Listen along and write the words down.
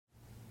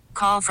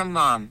call from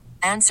mom.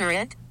 Answer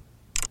it.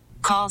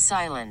 Call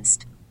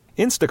silenced.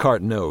 Instacart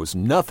knows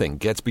nothing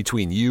gets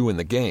between you and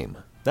the game.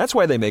 That's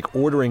why they make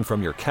ordering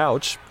from your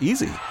couch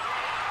easy.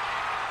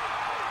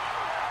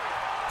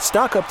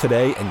 Stock up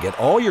today and get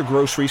all your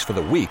groceries for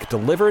the week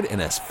delivered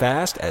in as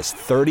fast as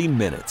 30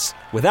 minutes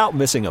without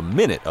missing a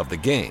minute of the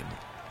game.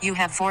 You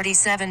have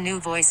 47 new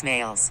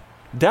voicemails.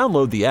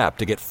 Download the app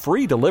to get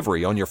free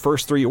delivery on your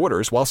first 3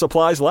 orders while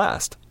supplies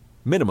last.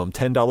 Minimum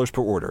 $10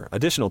 per order.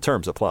 Additional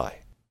terms apply.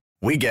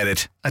 We get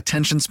it.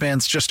 Attention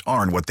spans just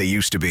aren't what they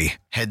used to be.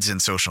 Heads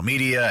in social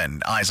media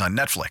and eyes on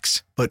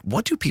Netflix. But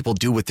what do people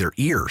do with their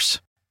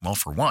ears? Well,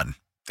 for one,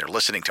 they're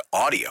listening to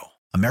audio.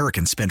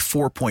 Americans spend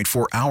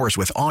 4.4 hours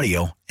with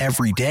audio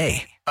every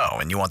day. Oh,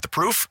 and you want the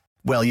proof?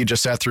 Well, you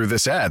just sat through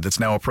this ad that's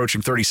now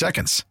approaching 30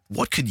 seconds.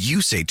 What could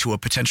you say to a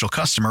potential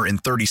customer in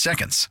 30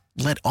 seconds?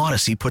 Let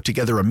Odyssey put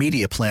together a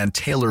media plan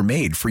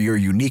tailor-made for your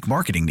unique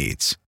marketing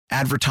needs.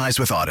 Advertise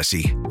with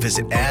Odyssey.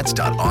 Visit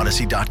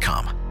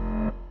ads.odyssey.com.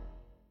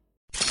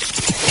 Good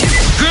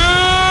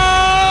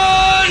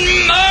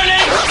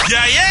morning,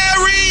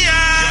 Diarrhea!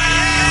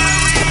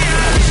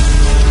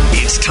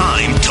 It's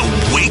time to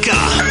wake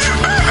up.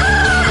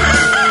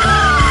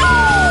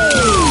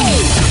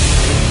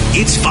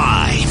 It's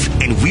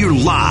 5, and we're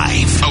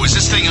live. Oh, is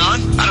this thing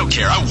on? I don't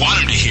care. I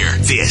want him to hear.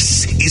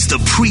 This is the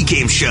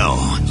pregame show,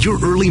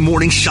 your early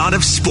morning shot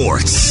of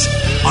sports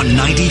on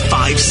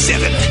 95.7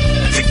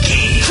 The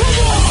Game.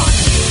 Come on!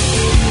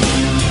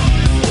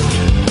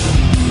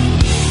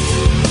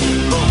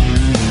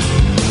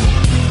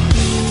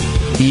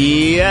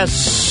 Yes,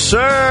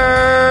 sir.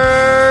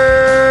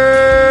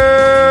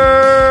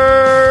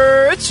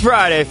 It's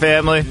Friday,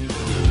 family.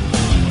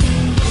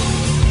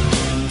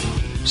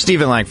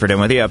 Steven Langford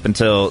in with you up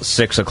until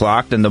 6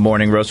 o'clock. Then the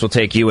morning roast will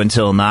take you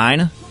until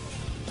 9.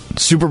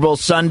 Super Bowl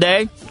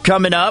Sunday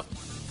coming up.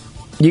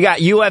 You got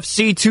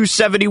UFC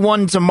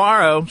 271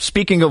 tomorrow.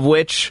 Speaking of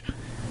which,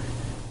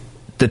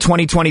 the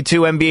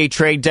 2022 NBA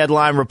trade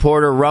deadline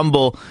reporter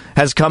rumble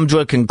has come to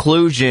a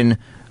conclusion.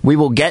 We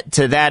will get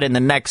to that in the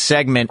next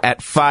segment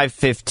at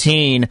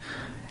 5:15.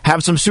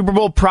 Have some Super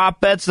Bowl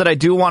prop bets that I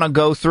do want to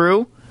go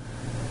through.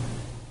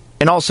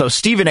 And also,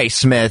 Stephen A.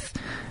 Smith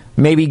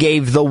maybe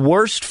gave the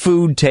worst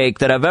food take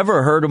that I've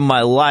ever heard in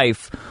my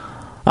life.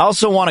 I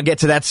also want to get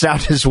to that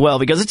sound as well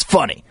because it's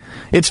funny.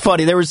 It's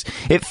funny.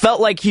 It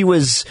felt like he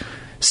was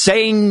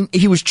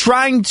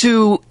trying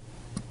to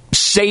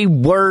say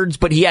words,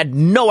 but he had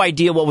no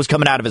idea what was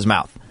coming out of his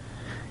mouth.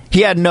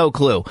 He had no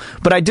clue.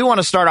 But I do want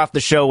to start off the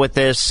show with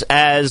this,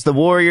 as the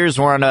Warriors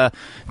were on a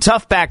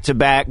tough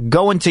back-to-back,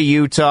 going to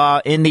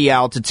Utah in the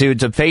altitude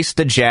to face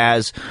the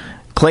Jazz.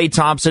 Klay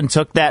Thompson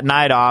took that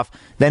night off.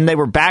 Then they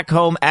were back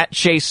home at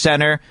Chase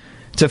Center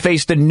to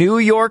face the New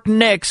York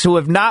Knicks, who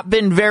have not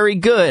been very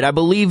good. I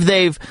believe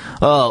they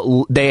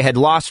had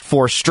lost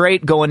 4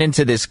 straight going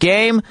into this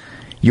game.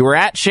 You were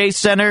at Chase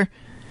Center.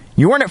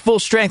 You weren't at full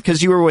strength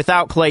because you were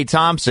without Klay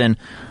Thompson.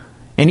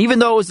 And even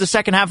though it was the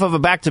second half of a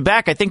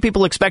back-to-back, I think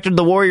people expected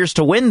the Warriors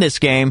to win this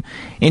game.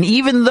 And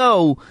even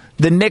though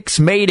the Knicks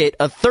made it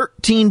a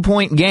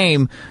 13-point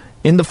game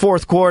in the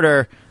fourth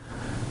quarter,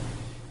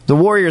 the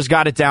Warriors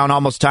got it down,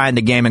 almost tying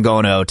the game and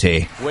going to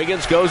OT.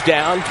 Wiggins goes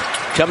down.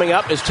 Coming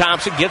up as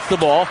Thompson gets the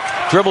ball.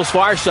 Dribbles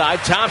far side.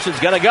 Thompson's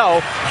going to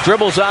go.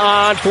 Dribbles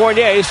on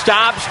Fournier.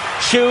 Stops.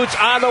 Shoots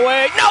on the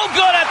way. No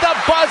good at the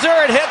buzzer.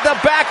 It hit the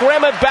back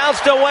rim. It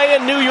bounced away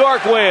and New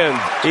York wins.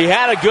 He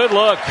had a good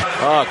look.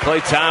 Oh,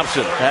 Klay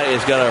Thompson. That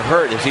is going to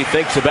hurt as he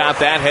thinks about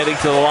that heading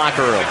to the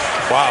locker room.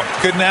 Wow.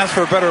 Couldn't ask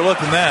for a better look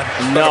than that.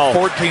 No.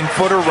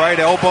 14-footer, right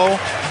elbow.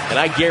 And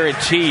I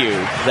guarantee you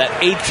that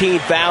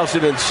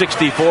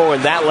 18,064,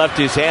 when that left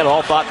his hand,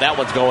 all thought that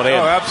one's going in.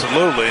 Oh,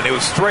 absolutely. And it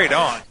was straight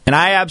on. And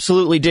I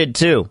absolutely did,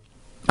 too.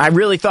 I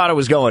really thought it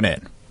was going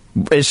in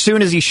as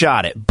soon as he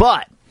shot it.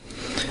 But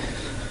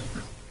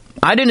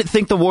I didn't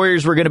think the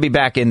Warriors were going to be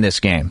back in this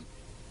game.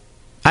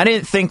 I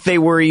didn't think they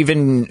were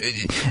going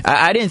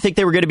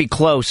to be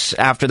close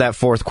after that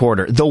fourth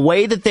quarter. The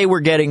way that they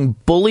were getting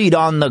bullied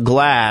on the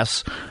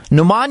glass,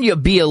 Nemanja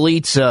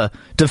Bjelica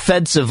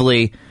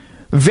defensively,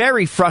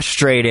 very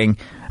frustrating.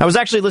 I was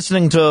actually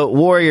listening to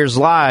Warriors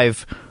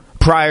Live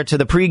prior to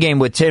the pregame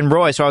with Tim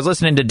Roy, so I was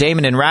listening to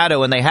Damon and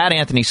Ratto, and they had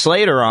Anthony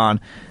Slater on,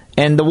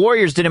 and the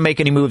Warriors didn't make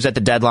any moves at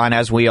the deadline,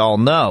 as we all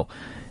know.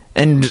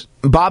 And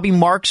Bobby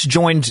Marks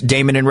joined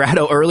Damon and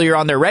Ratto earlier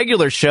on their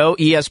regular show,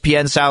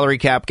 ESPN salary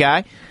cap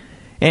guy,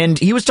 and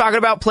he was talking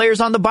about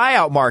players on the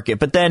buyout market.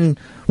 But then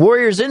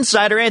Warriors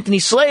insider Anthony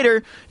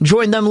Slater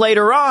joined them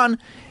later on,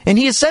 and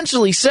he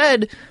essentially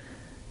said,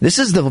 this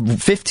is the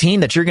 15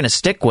 that you're going to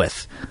stick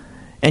with.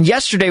 And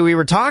yesterday we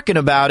were talking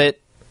about it.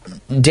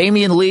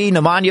 Damian Lee,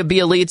 Nemanja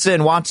Bjelica,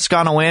 and Juan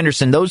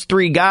Toscano-Anderson, those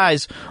 3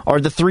 guys are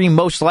the 3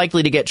 most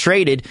likely to get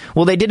traded.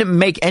 Well, they didn't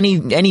make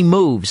any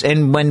moves.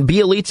 And when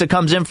Bjelica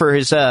comes in for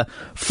his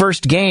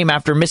first game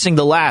after missing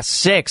the last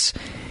 6,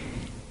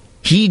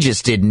 he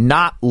just did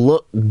not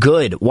look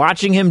good.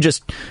 Watching him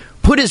just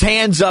put his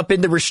hands up in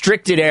the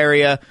restricted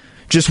area,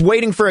 just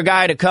waiting for a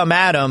guy to come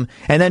at him,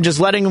 and then just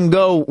letting him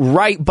go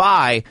right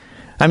by.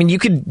 I mean, you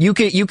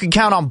could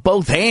count on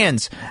both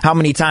hands how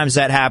many times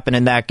that happened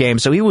in that game.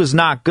 So he was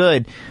not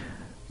good,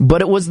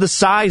 but it was the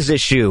size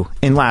issue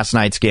in last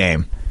night's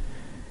game.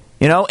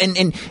 You know,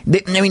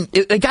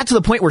 it got to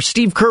the point where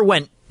Steve Kerr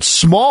went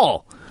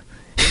small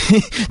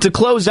to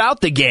close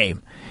out the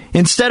game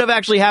instead of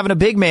actually having a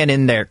big man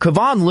in there.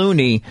 Kevon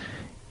Looney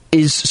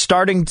is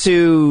starting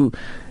to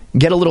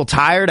get a little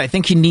tired. I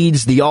think he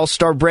needs the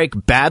All-Star break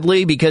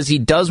badly because he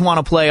does want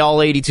to play all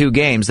 82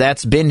 games.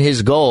 That's been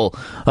his goal.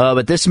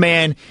 But this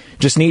man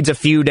just needs a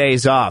few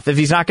days off. If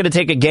he's not going to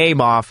take a game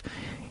off,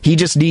 he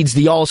just needs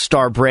the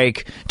All-Star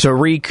break to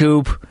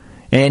recoup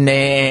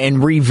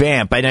and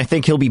revamp. And I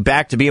think he'll be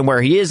back to being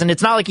where he is. And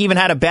it's not like he even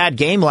had a bad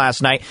game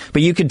last night,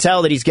 but you could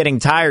tell that he's getting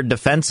tired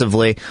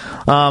defensively.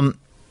 But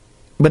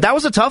that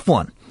was a tough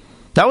one.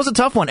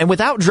 And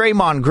without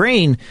Draymond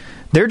Green,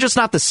 they're just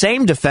not the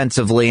same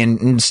defensively,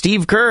 and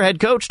Steve Kerr, head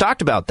coach,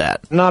 talked about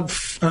that. Not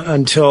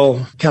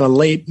until kind of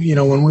late,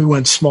 when we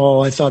went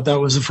small, I thought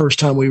that was the first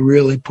time we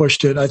really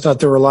pushed it. I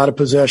thought there were a lot of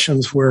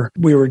possessions where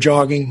we were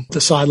jogging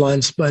the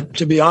sidelines, but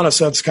to be honest,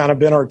 that's kind of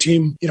been our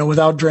team.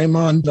 Without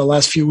Draymond, the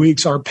last few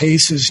weeks, our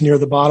pace is near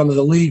the bottom of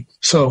the league.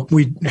 So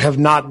we have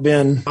not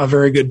been a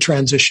very good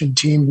transition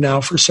team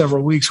now for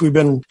several weeks. We've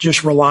been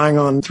just relying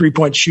on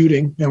three-point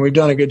shooting, and we've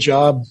done a good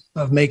job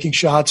of making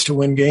shots to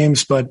win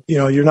games, but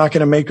you're not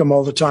going to make them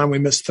all the time. We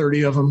missed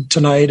 30 of them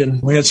tonight,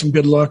 and we had some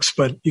good looks,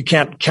 but you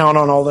can't count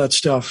on all that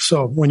stuff.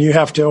 So when you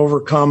have to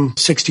overcome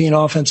 16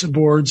 offensive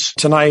boards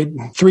tonight,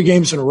 3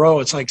 games in a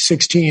row, it's like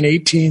 16,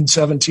 18,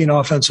 17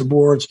 offensive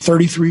boards,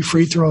 33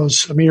 free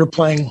throws. I mean, you're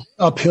playing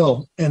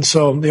uphill. And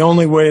so the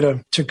only way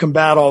to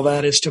combat all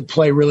that is to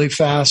play really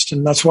fast.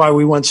 And that's why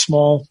we went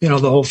small, the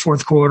whole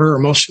fourth quarter or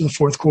most of the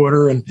fourth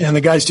quarter. And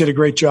the guys did a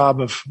great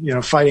job of,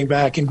 fighting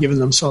back and giving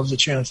themselves a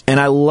chance. And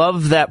I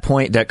love that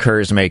point that Kerr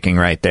is making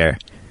right there.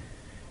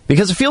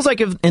 Because it feels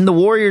like if in the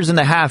Warriors in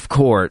the half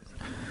court,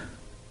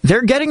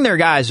 they're getting their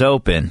guys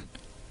open.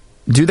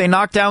 Do they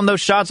knock down those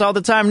shots all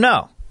the time?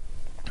 No.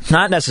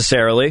 Not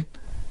necessarily.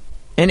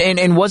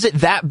 And was it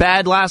that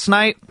bad last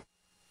night?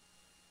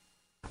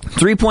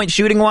 3-point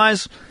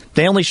shooting-wise,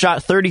 they only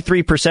shot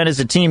 33%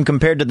 as a team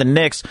compared to the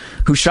Knicks,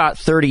 who shot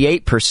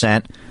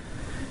 38%.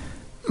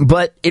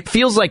 But it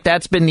feels like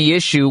that's been the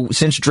issue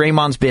since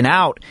Draymond's been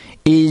out,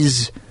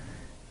 is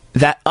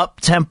that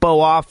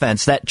up-tempo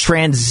offense, that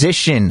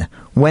transition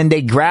when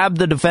they grab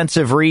the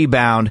defensive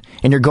rebound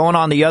and you're going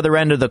on the other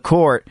end of the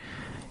court.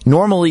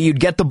 Normally you'd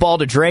get the ball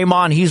to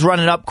Draymond, he's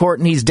running up court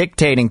and he's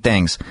dictating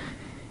things.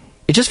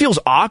 It just feels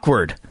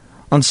awkward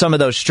on some of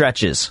those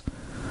stretches.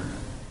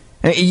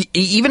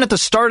 Even at the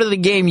start of the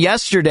game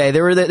yesterday,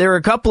 there were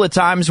a couple of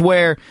times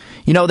where,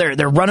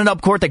 they're running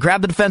up court, they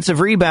grab the defensive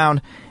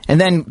rebound, and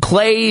then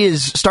Clay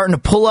is starting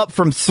to pull up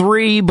from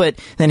 3, but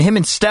then him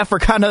and Steph are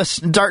kind of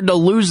starting to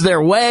lose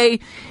their way.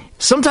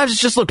 Sometimes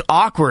it's just looked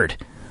awkward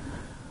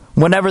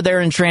whenever they're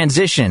in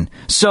transition.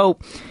 So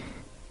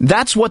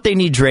that's what they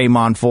need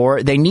Draymond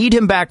for. They need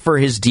him back for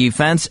his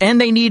defense, and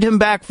they need him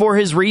back for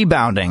his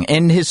rebounding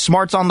and his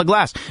smarts on the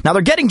glass. Now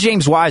they're getting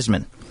James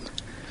Wiseman.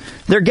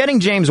 And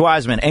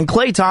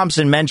Klay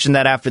Thompson mentioned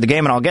that after the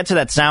game, and I'll get to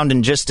that sound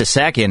in just a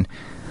second.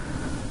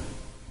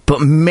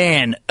 But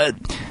man,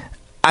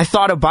 I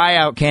thought a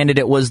buyout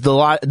candidate was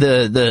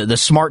the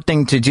smart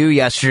thing to do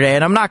yesterday,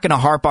 and I'm not going to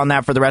harp on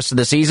that for the rest of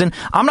the season.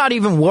 I'm not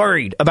even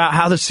worried about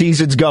how the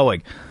season's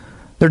going.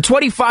 They're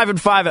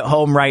 25-5 at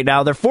home right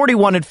now. They're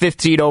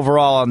 41-15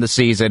 overall on the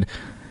season.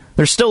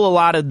 There's still a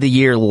lot of the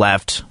year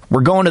left.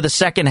 We're going to the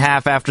second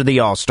half after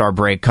the All-Star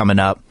break coming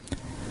up.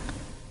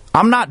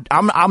 I'm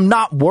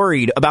not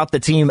worried about the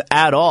team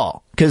at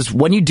all, because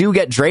when you do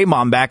get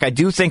Draymond back, I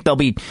do think they'll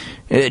be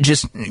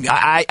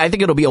I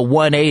think it'll be a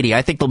 180.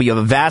 I think they'll be a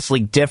vastly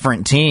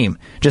different team,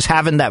 just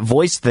having that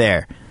voice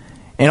there.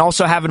 And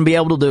also having to be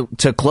able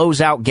to close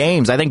out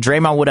games. I think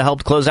Draymond would have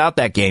helped close out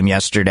that game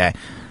yesterday.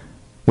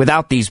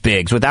 Without these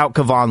bigs, without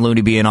Kevon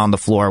Looney being on the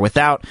floor,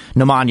 without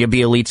Nemanja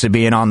Bjelica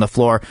being on the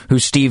floor, who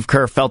Steve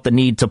Kerr felt the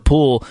need to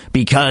pull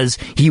because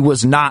he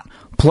was not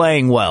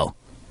playing well.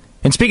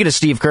 And speaking of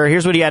Steve Kerr,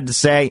 here's what he had to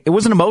say. It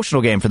was an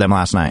emotional game for them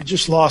last night.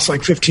 Just lost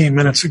like 15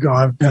 minutes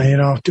ago.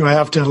 Do I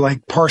have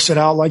to parse it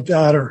out like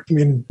that?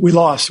 We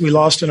lost. We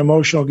lost an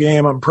emotional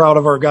game. I'm proud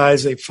of our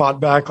guys. They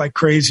fought back like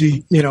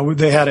crazy.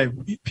 They had a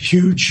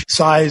huge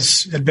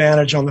size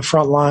advantage on the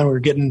front line. We were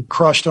getting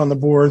crushed on the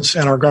boards,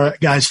 and our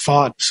guys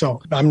fought.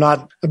 So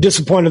I'm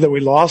disappointed that we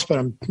lost, but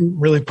I'm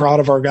really proud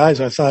of our guys.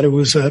 I thought it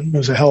was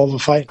a hell of a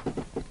fight.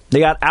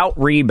 They got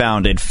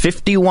out-rebounded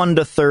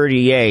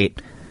 51-38.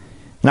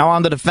 Now,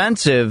 on the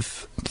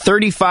defensive,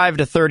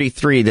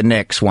 35-33, the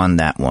Knicks won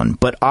that one.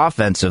 But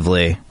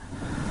offensively,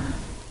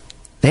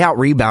 they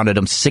out-rebounded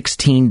them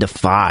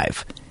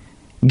 16-5,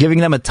 giving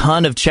them a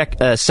ton of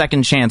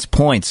second chance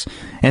points.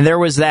 And there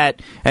was that,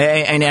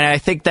 and I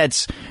think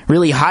that's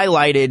really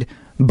highlighted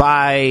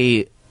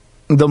by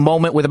the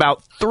moment with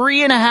about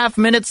 3.5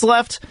 minutes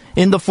left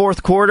in the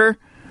fourth quarter,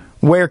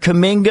 where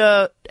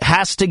Kuminga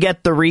has to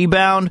get the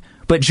rebound,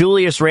 but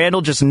Julius Randle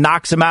just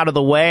knocks him out of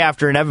the way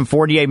after an Evan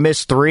Fournier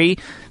missed 3.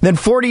 Then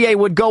Fournier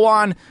would go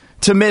on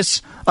to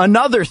miss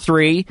another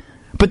three,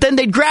 but then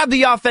they'd grab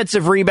the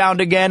offensive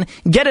rebound again,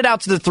 get it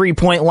out to the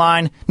three-point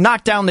line,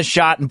 knock down the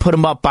shot, and put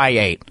them up by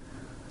 8.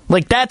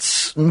 Like,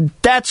 that's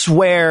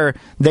where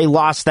they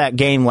lost that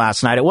game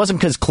last night. It wasn't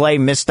because Clay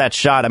missed that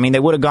shot. I mean, they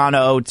would have gone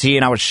to OT,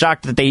 and I was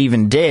shocked that they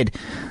even did.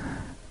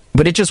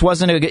 But it just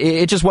wasn't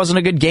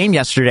a good game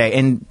yesterday.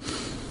 And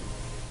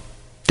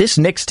this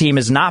Knicks team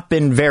has not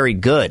been very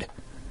good.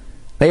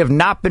 They have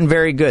not been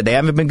very good. They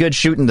haven't been good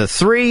shooting the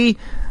three.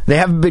 They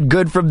haven't been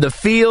good from the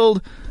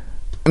field.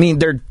 I mean,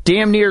 they're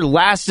damn near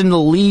last in the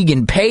league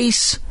in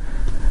pace.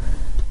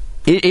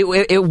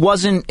 It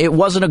wasn't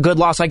a good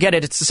loss. I get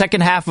it. It's the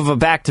second half of a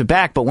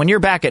back-to-back, but when you're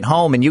back at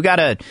home and you got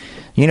a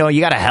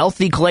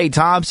healthy Klay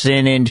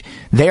Thompson and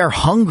they're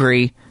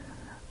hungry,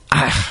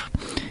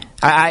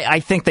 I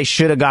think they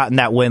should have gotten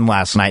that win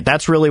last night.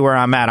 That's really where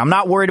I'm at. I'm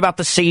not worried about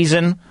the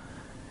season.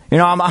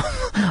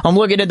 I'm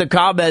looking at the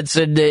comments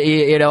and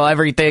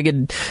everything,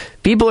 and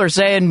people are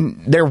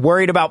saying they're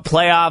worried about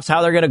playoffs,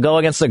 how they're going to go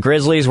against the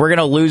Grizzlies. We're going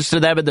to lose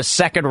to them in the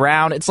second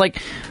round. It's like,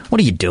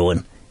 what are you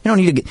doing? We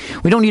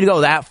don't need to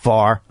go that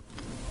far.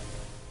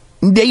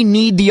 They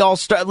need the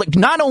All-Star. Like,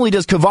 not only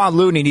does Kevon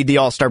Looney need the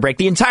All-Star break,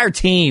 the entire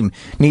team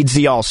needs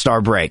the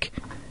All-Star break.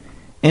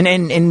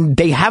 And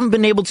they haven't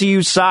been able to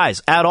use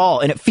size at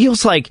all. And it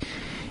feels like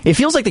they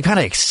kind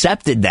of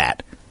accepted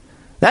that.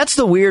 That's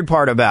the weird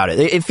part about it.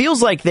 It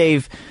feels like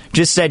they've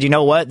just said, you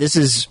know what, this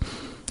is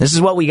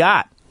what we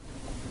got.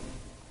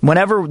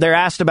 Whenever they're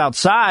asked about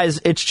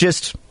size, it's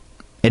just,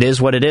 it is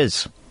what it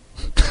is.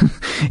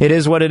 It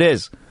is what it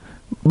is.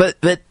 But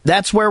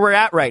that's where we're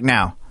at right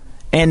now.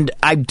 And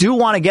I do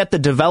want to get the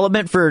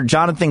development for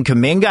Jonathan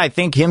Kuminga. I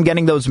think him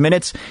getting those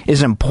minutes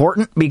is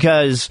important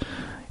because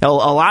a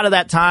lot of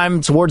that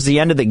time towards the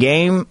end of the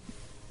game,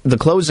 the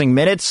closing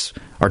minutes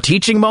are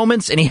teaching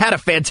moments, and he had a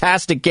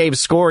fantastic game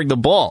scoring the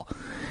ball.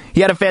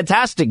 He had a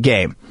fantastic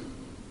game.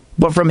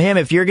 But from him,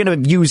 if you're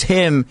going to use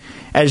him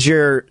as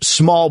your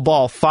small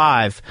ball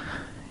 5,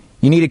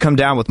 you need to come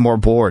down with more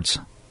boards.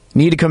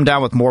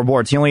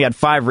 He only had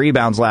 5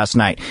 rebounds last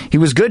night. He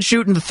was good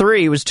shooting the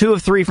 3. He was 2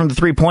 of 3 from the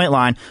three-point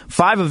line,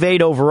 5 of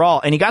 8 overall,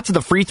 and he got to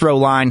the free throw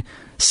line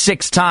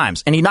 6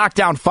 times, and he knocked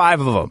down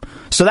 5 of them.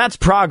 So that's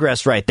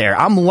progress right there.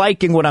 I'm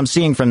liking what I'm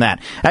seeing from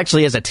that.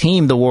 Actually, as a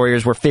team, the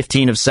Warriors were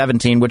 15 of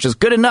 17, which is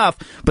good enough,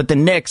 but the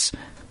Knicks,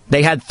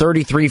 they had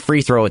 33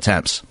 free throw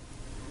attempts.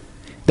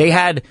 They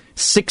had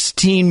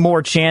 16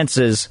 more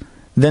chances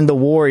than the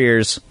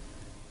Warriors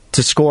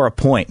to score a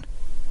point.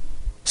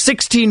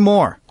 16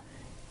 more.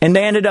 And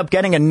they ended up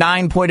getting a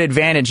 9-point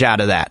advantage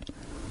out of that.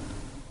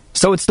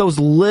 So it's those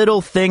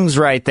little things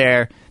right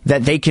there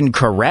that they can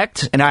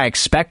correct, and I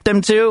expect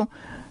them to.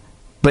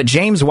 But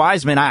James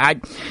Wiseman,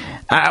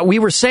 we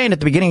were saying at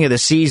the beginning of the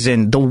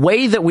season, the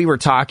way that we were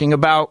talking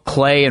about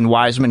Clay and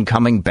Wiseman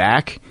coming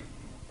back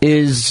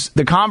is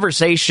the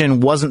conversation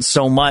wasn't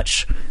so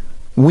much,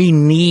 we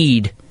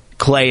need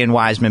Clay and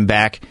Wiseman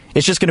back.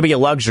 It's just going to be a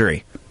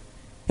luxury.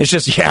 It's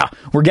just,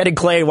 we're getting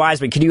Clay and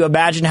Wiseman. Can you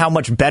imagine how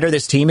much better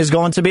this team is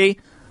going to be?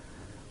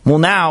 Well,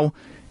 now,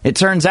 it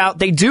turns out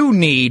they do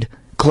need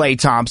Klay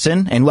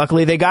Thompson, and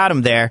luckily they got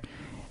him there.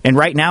 And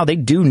right now, they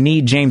do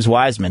need James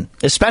Wiseman,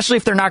 especially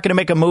if they're not going to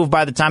make a move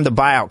by the time the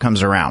buyout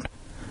comes around.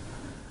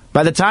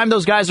 By the time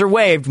those guys are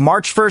waived,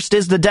 March 1st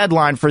is the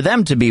deadline for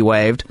them to be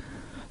waived.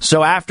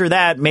 So after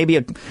that,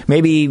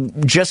 maybe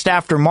just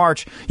after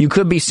March, you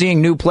could be seeing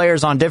new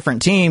players on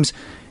different teams.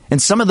 And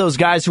some of those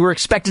guys who were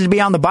expected to be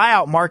on the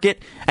buyout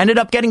market ended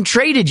up getting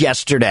traded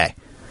yesterday.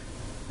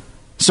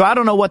 So I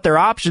don't know what their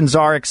options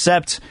are,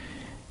 except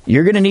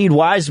you're going to need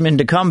Wiseman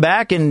to come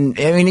back. And,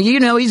 I mean,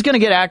 he's going to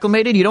get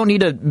acclimated. You don't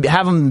need to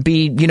have him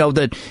be,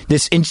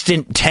 this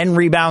instant 10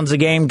 rebounds a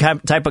game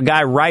type of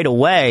guy right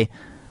away.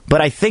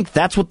 But I think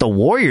that's what the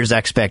Warriors'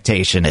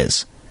 expectation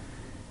is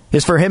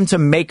for him to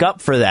make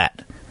up for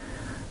that.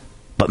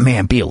 But,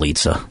 man,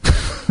 Bjelica.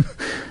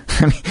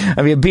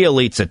 I mean,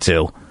 Bjelica,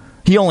 too.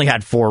 He only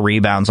had 4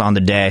 rebounds on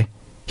the day.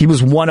 He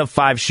was 1 of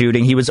 5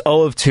 shooting. He was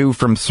 0 of 2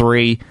 from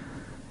 3.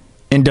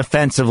 And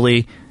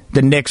defensively,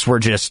 the Knicks were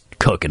just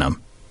cooking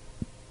him.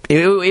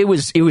 It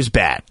was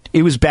bad.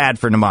 It was bad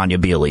for Nemanja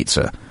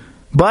Bjelica.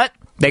 But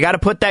they got to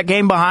put that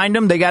game behind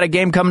them. They got a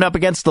game coming up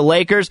against the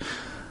Lakers.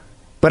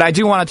 But I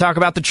do want to talk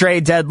about the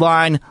trade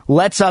deadline.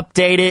 Let's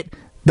update it.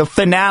 The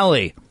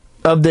finale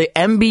of the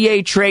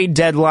NBA trade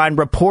deadline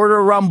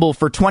Reporter Rumble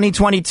for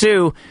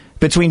 2022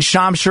 between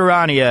Shams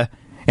Charania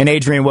and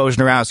Adrian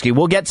Wojnarowski.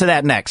 We'll get to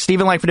that next.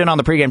 Steven Langford in on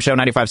the pregame show,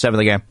 95.7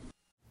 The Game.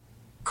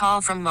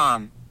 Call from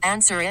mom.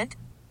 Answer it.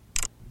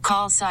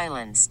 Call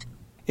silenced.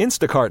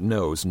 Instacart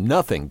knows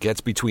nothing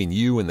gets between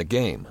you and the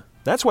game.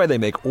 That's why they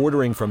make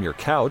ordering from your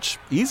couch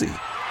easy.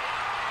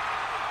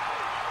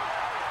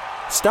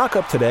 Stock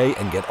up today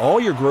and get all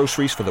your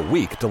groceries for the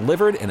week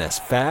delivered in as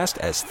fast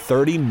as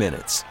 30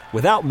 minutes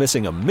without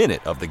missing a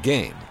minute of the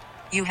game.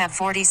 You have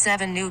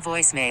 47 new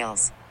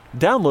voicemails.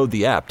 Download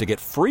the app to get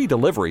free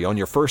delivery on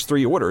your first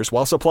 3 orders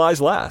while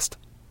supplies last.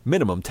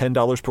 Minimum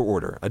 $10 per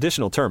order.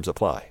 Additional terms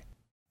apply.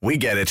 We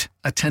get it.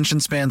 Attention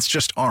spans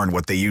just aren't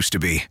what they used to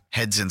be.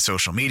 Heads in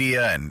social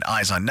media and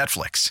eyes on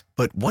Netflix.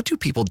 But what do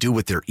people do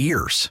with their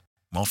ears?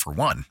 Well, for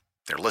one,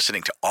 they're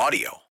listening to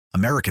audio.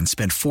 Americans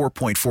spend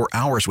 4.4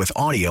 hours with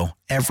audio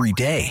every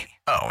day.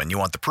 Oh, and you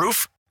want the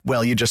proof?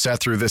 Well, you just sat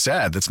through this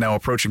ad that's now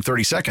approaching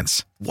 30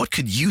 seconds. What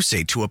could you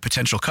say to a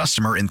potential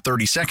customer in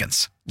 30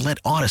 seconds? Let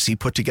Odyssey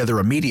put together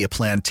a media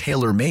plan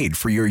tailor-made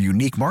for your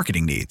unique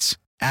marketing needs.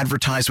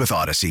 Advertise with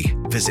Odyssey.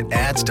 Visit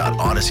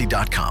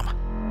ads.odyssey.com.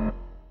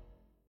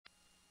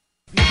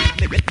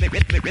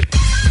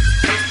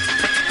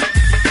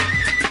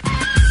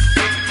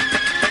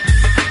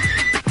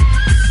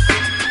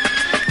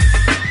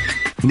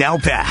 Now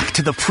back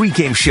to the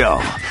pregame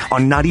show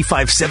on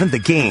 95.7 The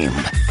Game.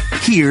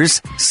 Here's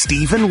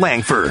Steven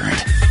Langford.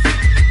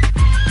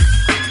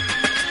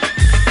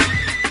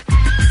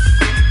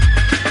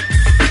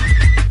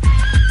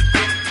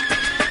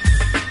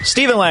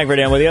 Steven Langford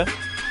in with you.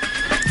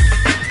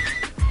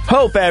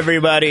 Hope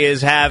everybody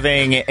is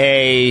having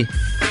a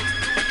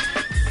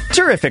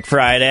terrific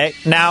Friday.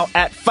 Now,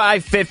 at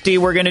 5:50,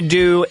 we're going to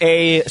do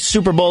a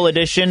Super Bowl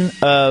edition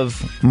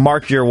of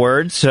Mark Your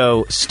Words,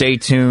 so stay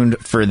tuned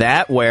for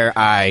that, where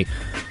I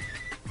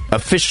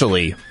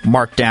officially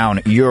mark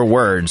down your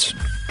words.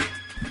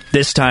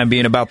 This time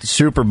being about the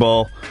Super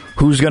Bowl,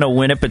 who's going to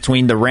win it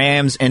between the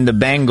Rams and the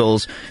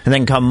Bengals, and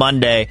then come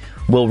Monday,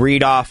 we'll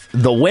read off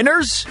the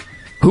winners,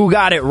 who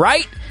got it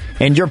right,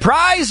 and your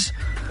prize.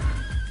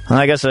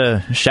 I guess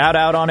a shout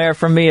out on air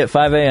from me at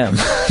 5 a.m.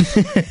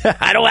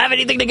 I don't have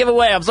anything to give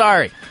away. I'm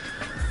sorry.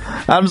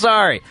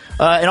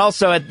 And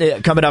also,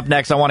 coming up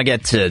next, I want to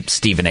get to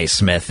Stephen A.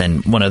 Smith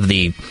and one of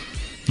the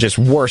just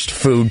worst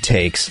food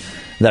takes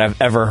that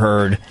I've ever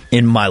heard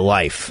in my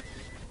life.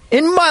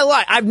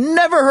 I've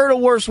never heard a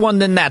worse one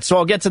than that. So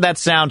I'll get to that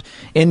sound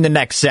in the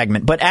next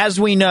segment. But as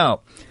we know,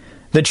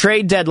 the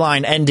trade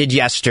deadline ended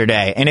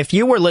yesterday. And if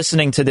you were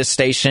listening to this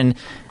station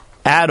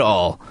at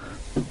all,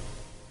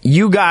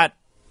 you got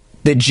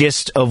the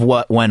gist of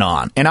what went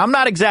on. And I'm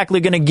not exactly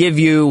going to give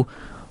you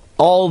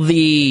all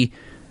the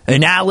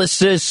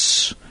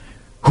analysis,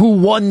 who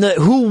won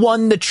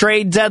the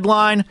trade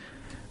deadline,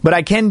 but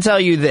I can tell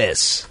you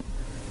this.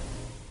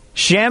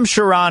 Shams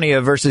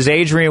Charania versus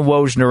Adrian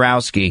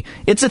Wojnarowski,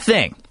 it's a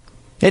thing.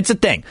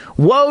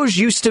 Woj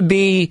used to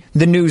be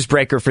the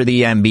newsbreaker for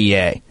the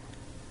NBA.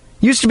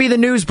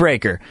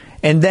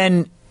 And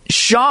then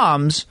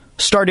Shams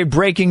started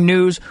breaking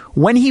news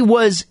when he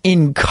was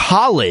in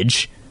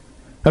college.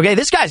 Okay,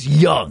 this guy's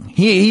young.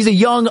 He's a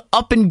young,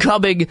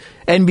 up-and-coming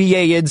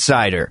NBA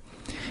insider.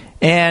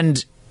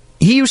 And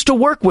he used to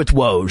work with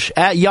Woj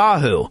at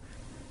Yahoo.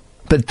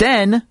 But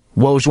then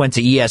Woj went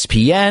to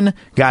ESPN,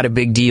 got a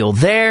big deal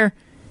there.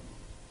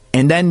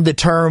 And then the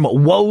term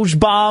Woj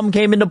bomb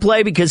came into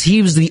play because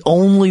he was the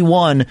only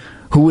one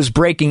who was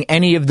breaking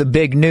any of the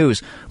big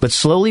news. But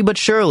slowly but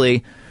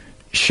surely,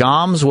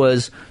 Shams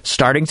was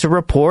starting to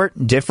report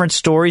different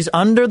stories,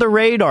 under the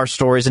radar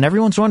stories, and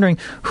everyone's wondering,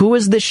 who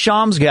is this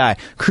Shams guy?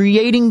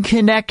 Creating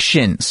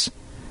connections.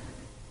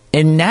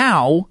 And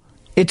now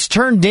it's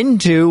turned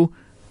into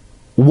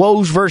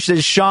Woj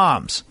versus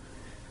Shams.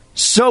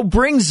 So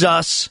brings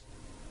us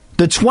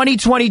the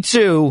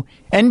 2022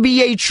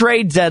 NBA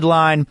trade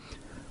deadline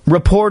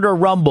Reporter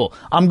Rumble.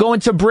 I'm going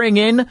to bring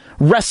in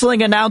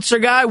wrestling announcer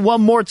guy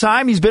one more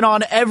time. He's been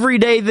on every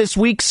day this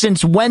week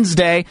since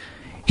Wednesday.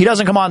 He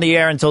doesn't come on the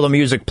air until the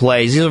music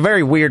plays. He's a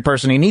very weird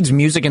person. He needs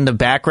music in the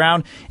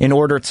background in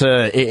order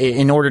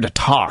to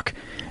talk.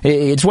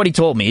 It's what he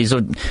told me. He's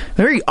a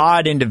very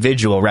odd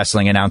individual,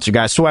 wrestling announcer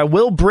guy. So I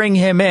will bring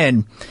him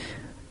in.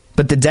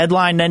 But the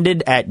deadline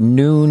ended at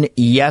noon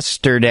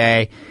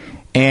yesterday.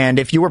 And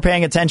if you were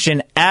paying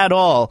attention at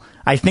all,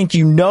 I think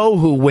you know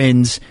who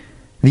wins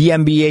the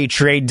NBA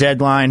trade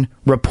deadline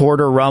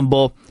Reporter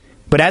Rumble.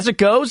 But as it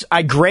goes,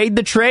 I grade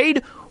the trade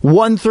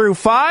 1 through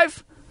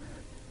 5.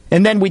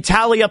 And then we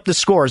tally up the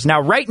scores.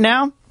 Now, right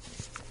now,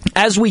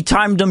 as we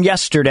timed them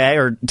yesterday,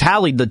 or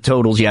tallied the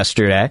totals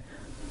yesterday,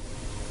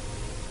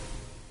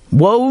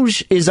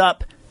 Woj is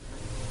up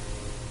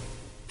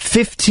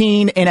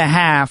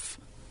 15.5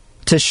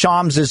 to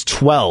Shams'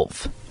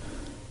 12.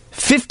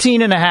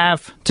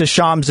 15.5 to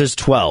Shams'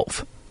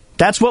 12.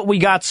 That's what we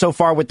got so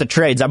far with the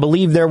trades. I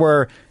believe there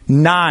were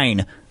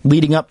 9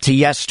 leading up to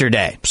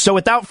yesterday. So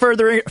without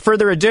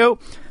further ado,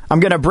 I'm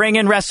going to bring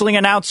in wrestling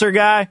announcer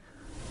guy,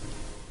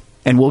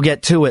 and we'll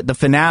get to it, the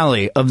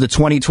finale of the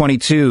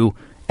 2022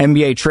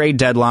 NBA trade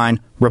deadline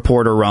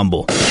Reporter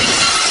Rumble.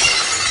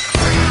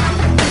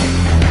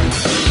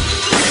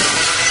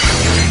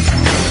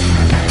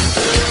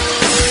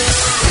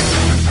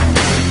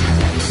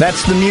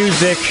 That's the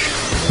music.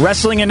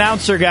 Wrestling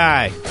announcer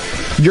guy,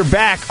 you're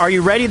back. Are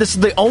you ready? This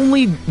is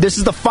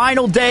the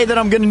final day that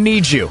I'm going to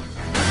need you.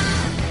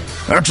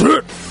 That's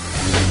it?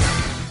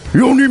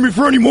 You don't need me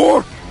for any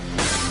more?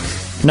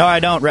 No,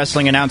 I don't,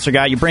 wrestling announcer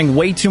guy. You bring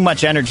way too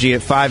much energy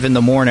at 5 in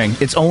the morning.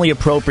 It's only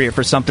appropriate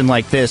for something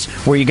like this,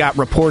 where you got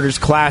reporters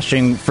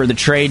clashing for the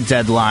trade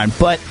deadline.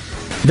 But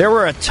there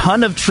were a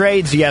ton of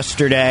trades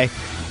yesterday,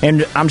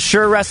 and I'm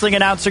sure, wrestling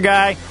announcer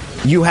guy,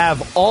 you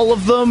have all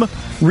of them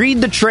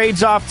read the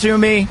trades off to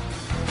me,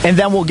 and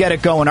then we'll get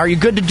it going. Are you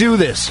good to do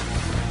this?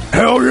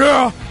 Hell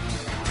yeah.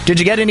 Did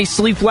you get any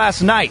sleep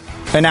last night,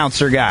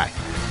 announcer guy?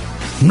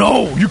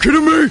 No, you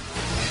kidding me?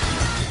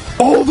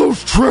 All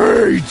those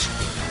trades.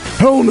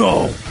 Hell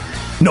no.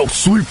 No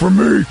sleep for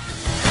me.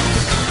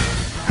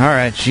 All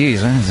right,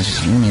 jeez.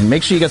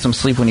 Make sure you get some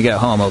sleep when you get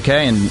home,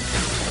 okay? And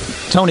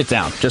tone it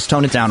down. Just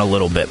tone it down a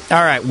little bit.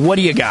 All right, what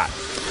do you got?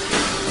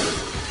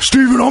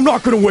 Steven, I'm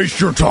not going to waste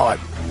your time.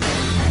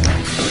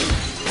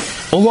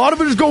 A lot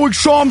of it is going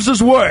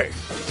Shams' way.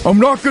 I'm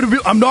not going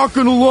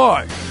to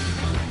lie.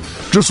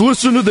 Just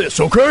listen to this,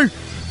 okay?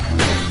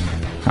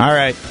 All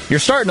right. You're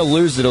starting to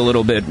lose it a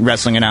little bit,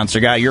 wrestling announcer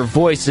guy. Your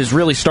voice is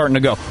really starting to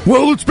go.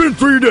 Well, it's been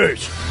 3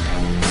 days.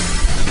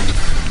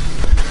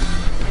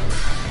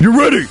 You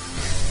ready?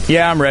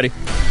 Yeah, I'm ready.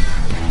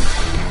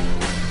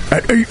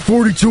 At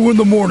 8:42 in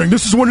the morning,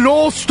 this is when it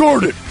all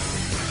started.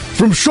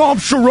 From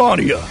Shams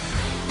Charania,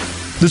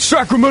 the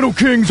Sacramento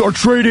Kings are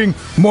trading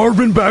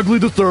Marvin Bagley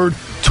III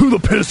to the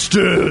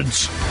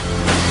Pistons.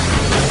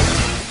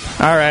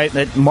 All right,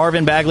 that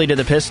Marvin Bagley to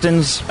the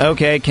Pistons.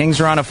 Okay, Kings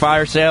are on a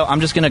fire sale.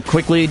 I'm just going to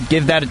quickly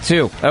give that a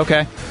 2.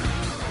 Okay.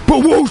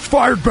 But Woj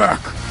fired back.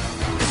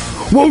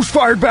 Woj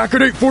fired back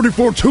at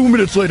 8:44, 2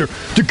 minutes later.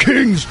 The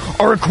Kings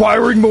are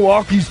acquiring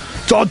Milwaukee's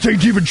Donte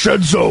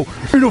DiVincenzo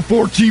in a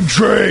 4-team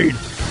trade.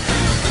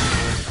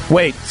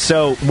 Wait,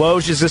 so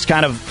Woj is just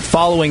kind of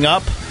following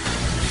up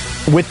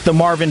with the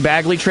Marvin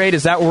Bagley trade?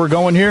 Is that where we're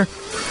going here?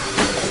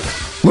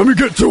 Let me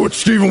get to it,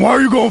 Steven. Why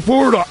are you going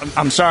forward?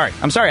 I'm sorry.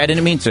 I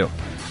didn't mean to.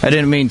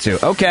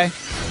 Okay.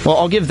 Well,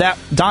 I'll give that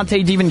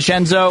Donte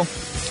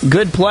DiVincenzo,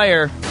 good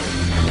player,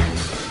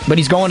 but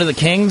he's going to the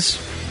Kings.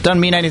 Doesn't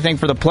mean anything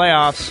for the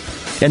playoffs.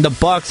 And the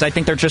Bucks, I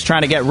think they're just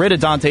trying to get rid of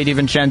Donte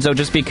DiVincenzo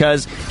just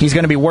because he's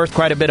going to be worth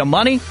quite a bit of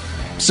money.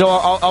 So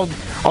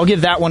I'll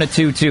give that one a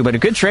 2 too. But a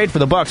good trade for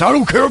the Bucks. I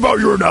don't care about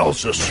your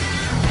analysis.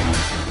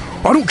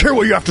 I don't care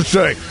what you have to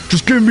say.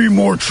 Just give me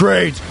more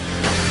trades.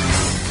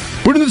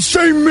 But in the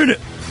same minute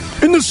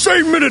at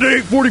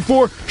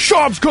 8:44,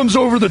 Shams comes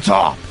over the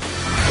top.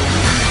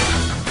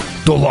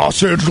 The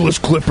Los Angeles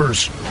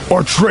Clippers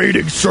are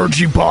trading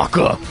Serge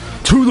Ibaka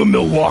to the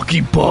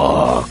Milwaukee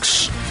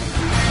Bucks.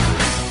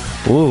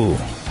 Ooh.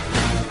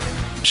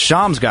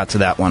 Shams got to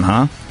that one,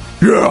 huh?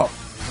 Yeah.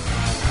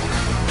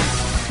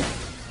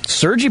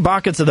 Serge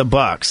Ibaka to the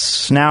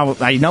Bucks. Now,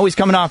 I know he's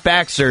coming off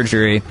back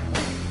surgery,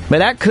 but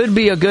that could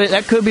be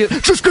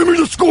Just give me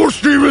the score,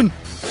 Steven!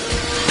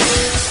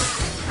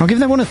 I'll give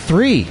that one a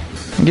 3.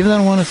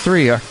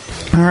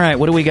 All right,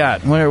 what do we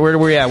got? Where are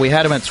we at? We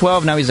had him at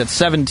 12, now he's at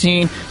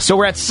 17. So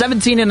we're at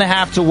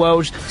 17.5 to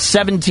Woj,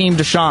 17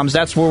 to Shams.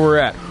 That's where we're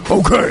at.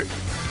 Okay.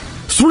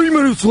 3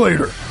 minutes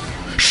later,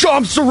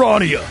 Shams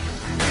Charania.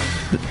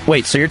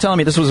 Wait, so you're telling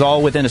me this was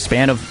all within a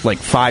span of like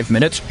 5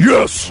 minutes?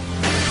 Yes.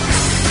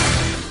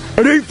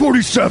 At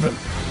 8:47,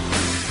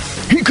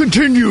 he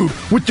continued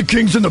with the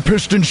Kings and the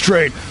Pistons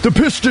trade. The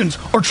Pistons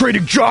are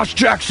trading Josh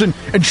Jackson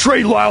and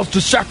Trey Lyles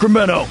to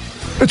Sacramento.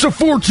 It's a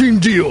 4-team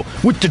deal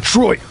with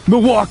Detroit,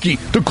 Milwaukee,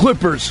 the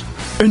Clippers,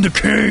 and the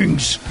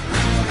Kings.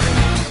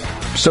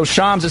 So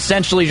Shams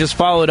essentially just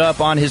followed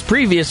up on his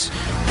previous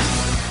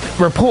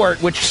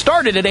report, which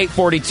started at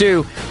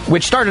 8:42,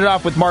 which started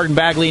off with Marvin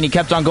Bagley, and he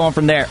kept on going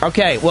from there.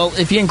 Okay, well,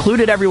 if you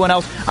included everyone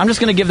else, I'm just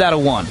going to give that a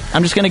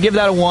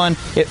 1.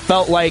 It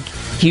felt like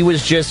he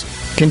was just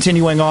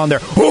continuing on there.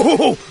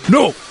 Oh,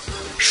 no!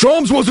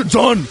 Shams wasn't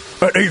done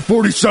at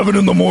 8:47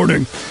 in the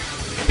morning.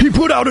 He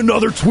put out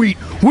another tweet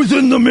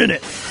within the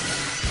minute.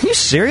 Are you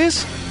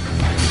serious?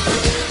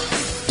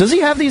 Does he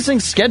have these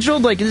things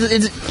scheduled? Like,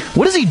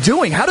 what is he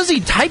doing? How does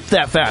he type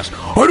that fast?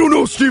 I don't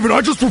know, Steven.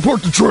 I just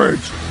report the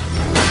trades.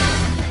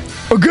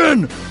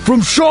 Again,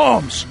 from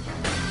Shams.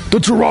 The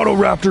Toronto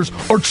Raptors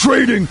are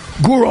trading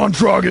Goran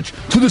Dragic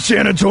to the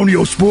San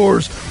Antonio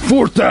Spurs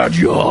for Thad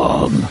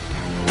Young.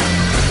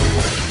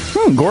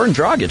 Goran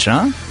Dragic,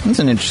 huh? That's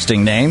an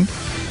interesting name.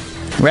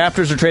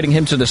 Raptors are trading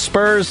him to the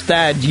Spurs.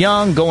 Thad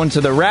Young going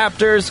to the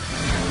Raptors.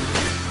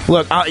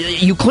 Look,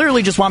 you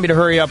clearly just want me to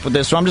hurry up with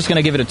this, so I'm just going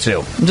to give it a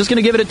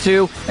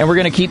 2. And we're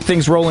going to keep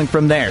things rolling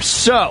from there.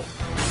 So,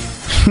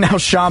 now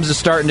Shams is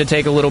starting to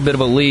take a little bit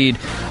of a lead.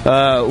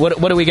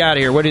 What do we got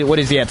here? What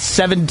is he at?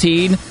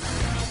 17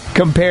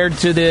 compared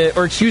to the...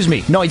 Or, excuse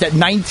me. No, he's at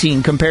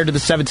 19 compared to the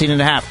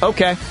 17.5.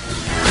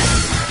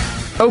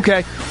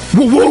 Okay.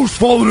 Well, Wo's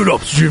followed it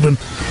up, Steven.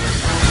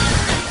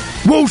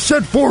 Wo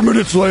said 4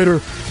 minutes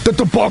later that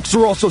the Bucks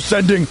are also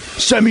sending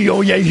Semi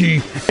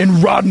Ojehi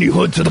and Rodney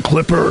Hood to the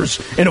Clippers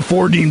in a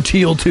 4-team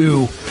deal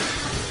too.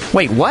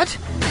 Wait, what?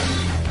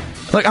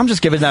 Look, I'm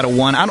just giving that a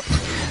 1.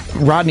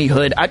 Rodney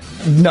Hood. I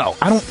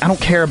don't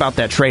care about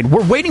that trade.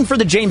 We're waiting for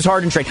the James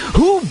Harden trade.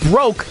 Who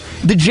broke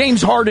the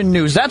James Harden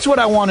news? That's what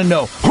I want to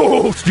know.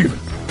 Oh, Steven.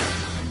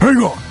 Hang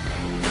on.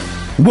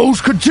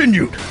 Wo's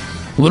continued.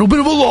 A little bit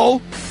of a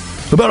lull.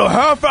 About a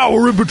half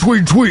hour in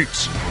between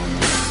tweets.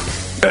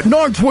 At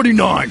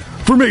 9:29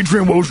 from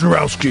Adrian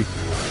Wojnarowski,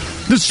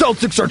 the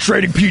Celtics are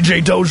trading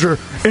P.J. Dozier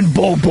and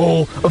Bol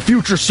Bol, a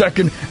future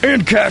second,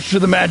 and cash to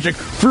the Magic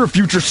for a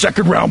future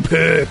second-round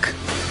pick.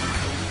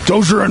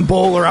 Dozier and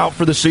Bull are out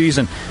for the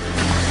season.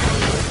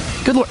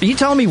 Good Lord, are you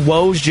telling me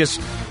Woj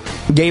just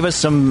gave us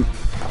some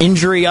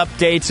injury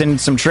updates and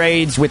some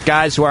trades with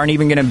guys who aren't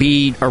even going to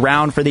be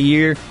around for the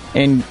year?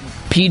 And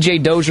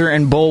PJ Dozier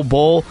and Bull.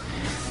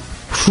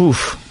 Whew.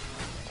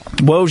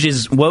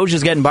 Woj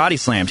is getting body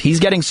slammed. He's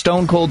getting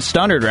stone cold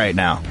stunnered right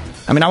now.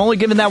 I mean, I'm only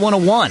giving that one a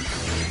 1.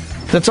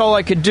 That's all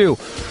I could do.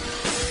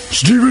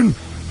 Steven?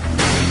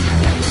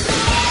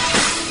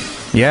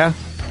 Yeah?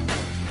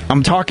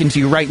 I'm talking to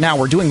you right now.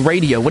 We're doing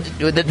radio.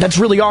 That's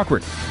really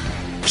awkward.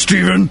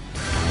 Steven?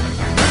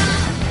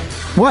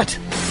 What?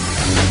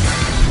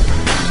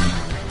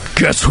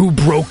 Guess who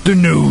broke the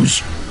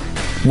news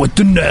with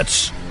the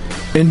Nets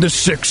and the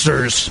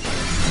Sixers?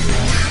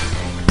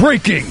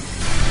 Breaking.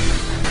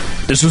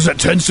 This was at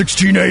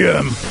 10:16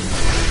 a.m.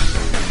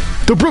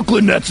 The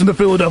Brooklyn Nets and the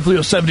Philadelphia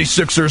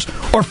 76ers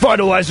are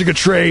finalizing a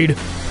trade,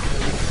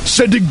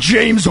 sending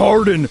James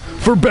Harden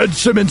for Ben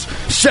Simmons,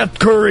 Seth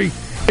Curry,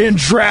 and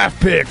draft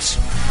picks.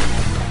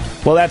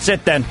 Well, that's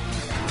it then.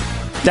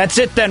 That's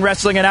it then,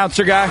 wrestling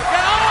announcer guy. Oh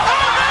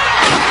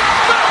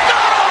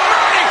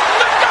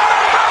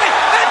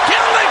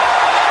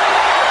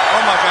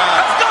my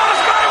God.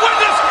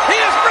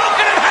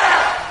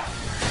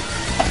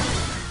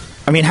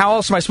 I mean, how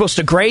else am I supposed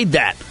to grade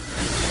that?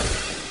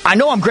 I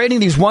know I'm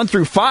grading these 1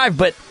 through 5,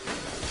 but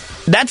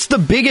that's the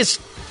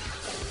biggest.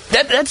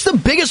 That's the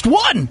biggest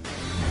one.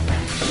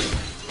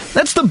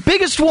 That's the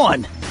biggest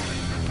one.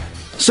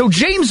 So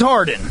James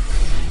Harden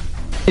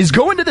is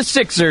going to the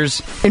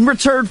Sixers in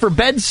return for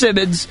Ben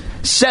Simmons,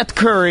 Seth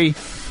Curry,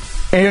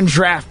 and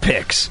draft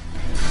picks.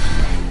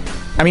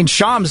 I mean,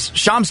 Shams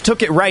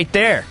took it right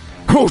there.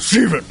 Oh,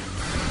 Steven.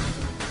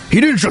 He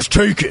didn't just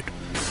take it.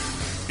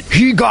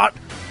 He got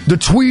the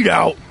tweet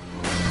out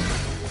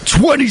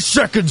 20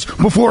 seconds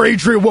before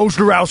Adrian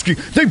Wojnarowski.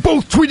 They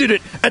both tweeted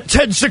it at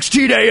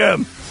 10:16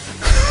 a.m.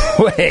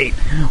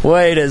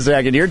 Wait a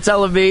second. You're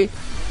telling me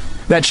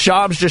that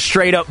Shams just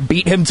straight up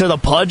beat him to the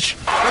punch?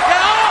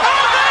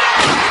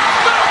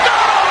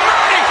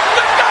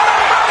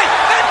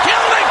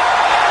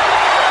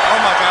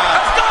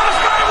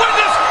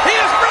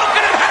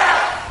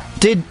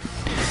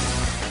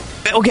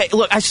 Okay,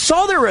 look, I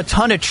saw there were a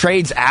ton of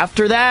trades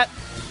after that,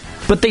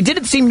 but they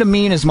didn't seem to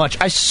mean as much.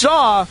 I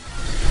saw...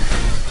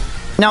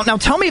 Now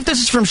tell me if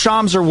this is from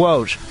Shams or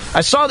Woj.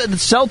 I saw that the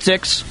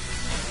Celtics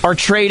are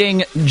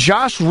trading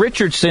Josh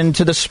Richardson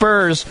to the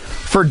Spurs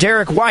for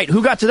Derek White.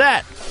 Who got to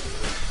that?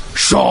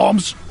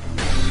 Shams.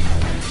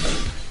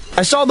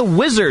 I saw the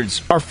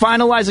Wizards are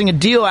finalizing a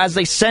deal as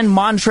they send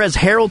Montrezl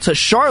Harrell to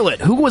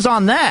Charlotte. Who was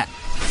on that?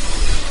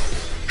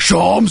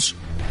 Shams.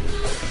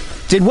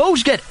 Did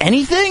Woj get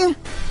anything?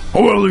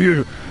 Well,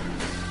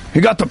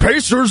 he got the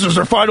Pacers as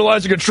they're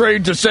finalizing a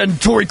trade to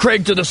send Torrey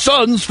Craig to the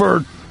Suns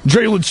for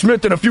Jalen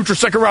Smith and a future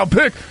second-round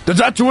pick. Does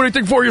that do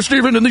anything for you,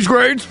 Steven, in these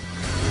grades?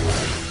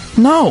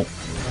 No.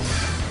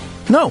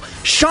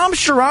 Shams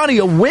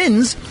Charania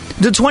wins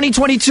the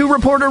 2022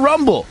 Reporter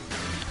Rumble.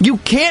 You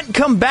can't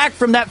come back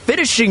from that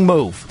finishing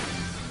move.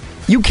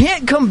 You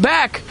can't come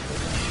back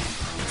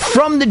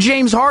from the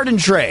James Harden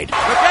trade.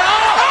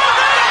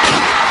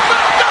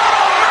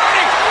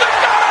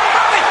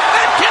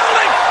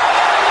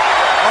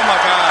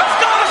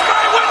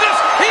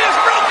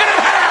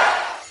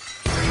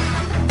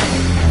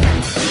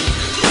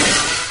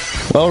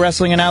 Well,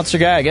 wrestling announcer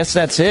guy, I guess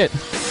that's it.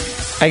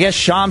 I guess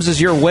Shams is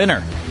your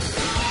winner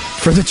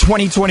for the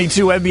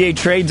 2022 NBA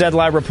Trade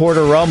Deadline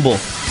Reporter Rumble.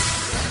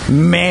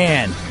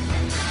 Man,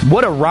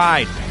 what a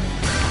ride.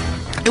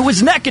 It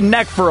was neck and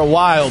neck for a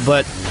while,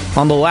 but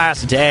on the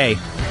last day,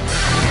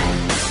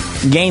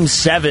 Game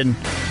 7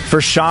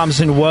 for Shams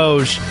and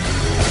Woj,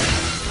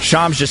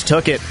 Shams just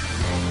took it.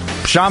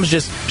 Shams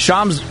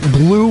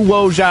blew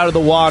Woj out of the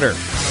water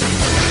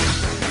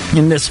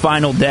in this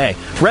final day.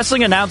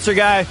 Wrestling announcer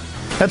guy,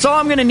 that's all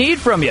I'm going to need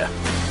from you.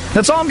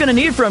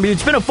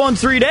 It's been a fun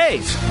 3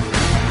 days.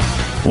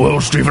 Well,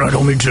 Steven, I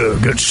don't mean to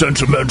get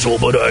sentimental,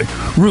 but I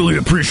really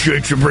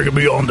appreciate you bringing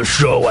me on the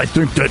show. I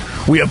think that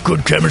we have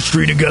good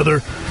chemistry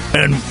together,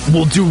 and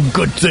we'll do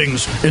good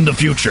things in the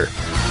future.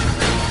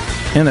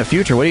 In the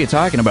future? What are you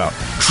talking about?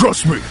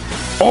 Trust me,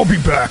 I'll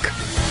be back.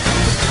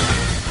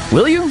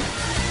 Will you?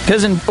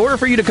 Because in order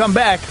for you to come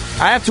back,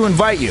 I have to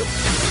invite you.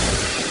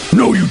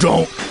 No, you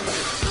don't.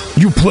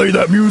 You play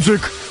that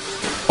music,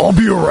 I'll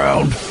be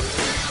around.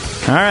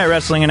 All right,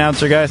 wrestling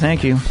announcer guy,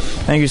 thank you.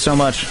 Thank you so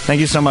much.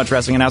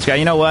 Wrestling announcer guy.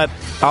 You know what?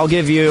 I'll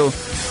give you...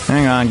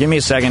 Hang on, give me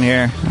a second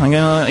here.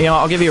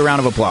 I'll give you a round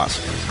of applause.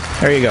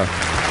 There you go.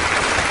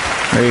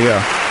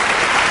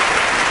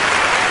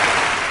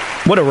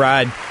 What a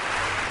ride.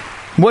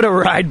 What a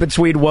ride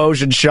between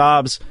Woj and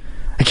Shams.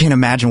 I can't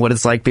imagine what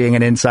it's like being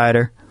an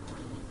insider.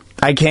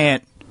 I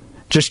can't.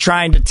 Just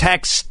trying to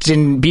text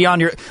and be on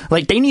your...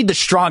 Like, they need the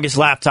strongest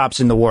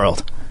laptops in the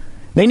world.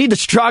 Can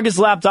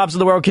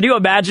you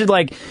imagine,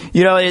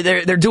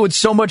 they're doing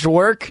so much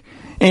work,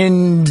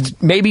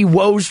 and maybe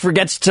Woj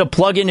forgets to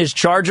plug in his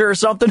charger or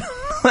something?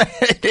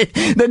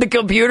 Then the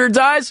computer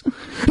dies?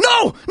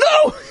 No!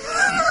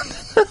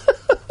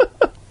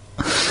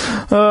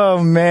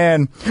 Oh,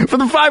 man. For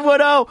the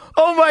 510,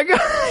 oh, my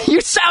God.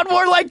 You sound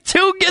more like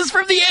Tungus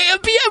from the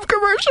AM/PM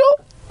commercial.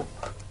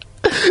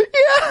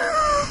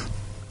 Yeah.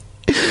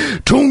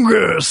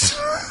 Tungus.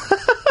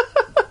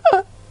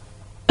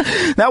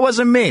 That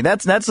wasn't me.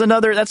 That's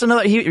another.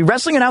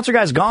 Wrestling announcer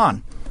guy's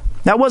gone.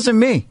 That wasn't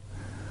me.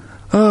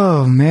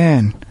 Oh,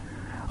 man.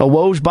 A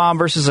Woj bomb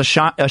versus a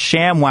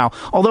ShamWow.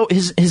 Although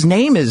his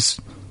name is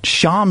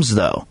Shams,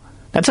 though.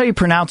 That's how you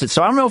pronounce it.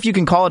 So I don't know if you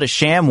can call it a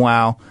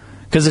ShamWow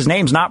because his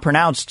name's not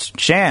pronounced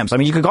Shams. I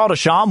mean, you could call it a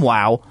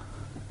ShamWow.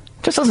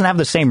 It just doesn't have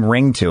the same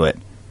ring to it.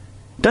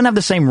 Doesn't have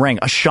the same ring.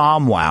 A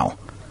ShamWow.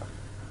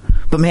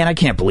 But, man, I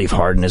can't believe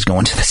Harden is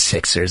going to the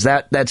Sixers.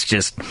 That's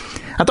just...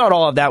 I thought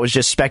all of that was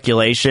just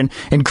speculation.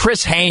 And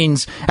Chris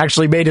Haynes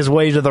actually made his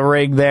way to the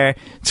ring there,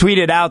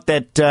 tweeted out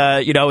that,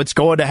 it's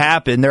going to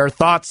happen. There are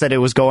thoughts that it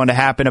was going to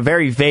happen. A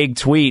very vague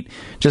tweet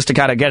just to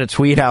kind of get a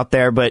tweet out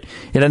there. But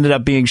it ended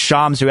up being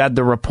Shams who had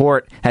the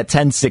report at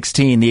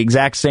 10:16, the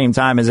exact same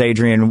time as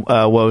Adrian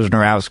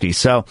Wojnarowski.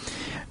 So,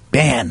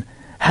 man,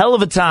 hell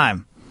of a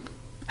time.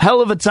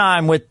 Hell of a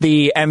time with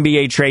the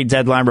NBA trade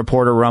deadline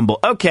reporter rumble.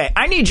 Okay,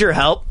 I need your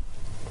help.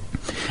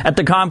 At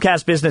the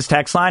Comcast Business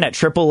text line at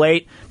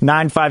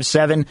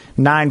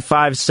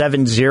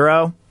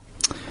 888-957-9570.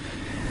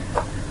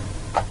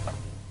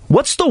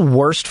 What's the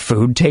worst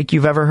food take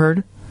you've ever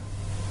heard?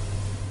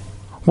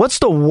 What's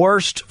the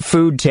worst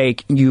food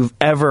take you've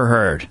ever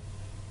heard?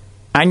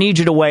 I need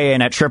you to weigh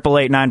in at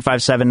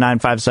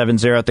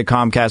 888-957-9570 at the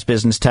Comcast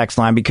Business text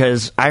line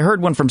because I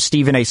heard one from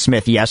Stephen A.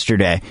 Smith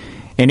yesterday,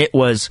 and it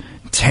was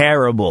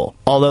terrible,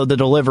 although the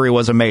delivery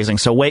was amazing.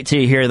 So wait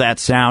till you hear that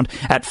sound.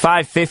 At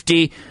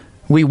 5:50,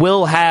 we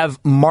will have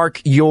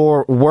Mark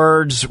Your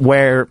Words,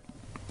 where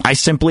I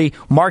simply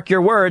mark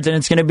your words, and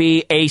it's going to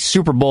be a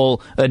Super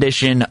Bowl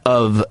edition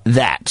of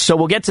that. So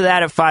we'll get to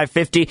that at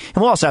 5:50, and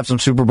we'll also have some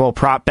Super Bowl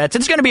prop bets.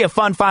 It's going to be a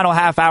fun final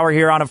half hour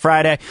here on a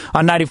Friday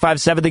on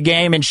 95.7 The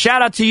Game. And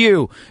shout out to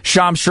you,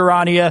 Shams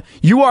Charania.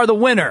 You are the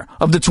winner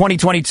of the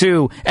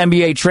 2022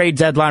 NBA Trade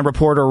Deadline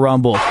Reporter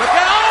Rumble.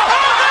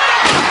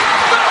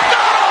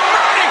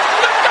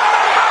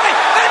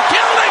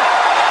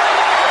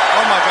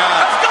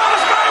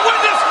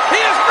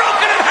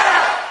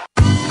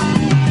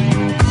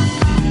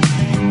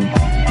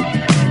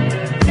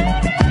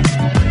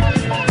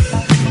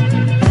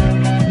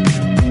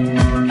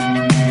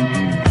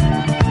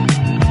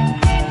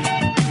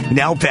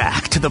 Now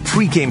back to the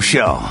pregame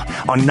show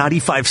on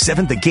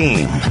 95.7 The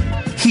Game.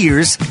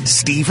 Here's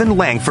Steven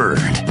Langford.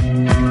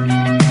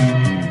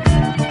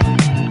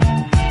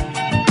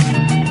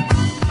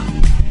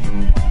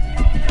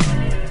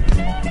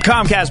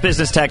 Comcast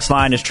Business text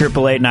line is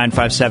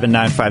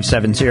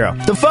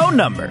 888-957-9570. The phone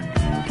number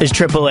is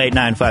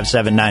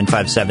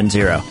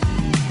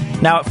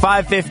 888-957-9570. Now at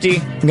 5:50,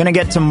 I'm going to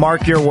get to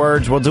Mark Your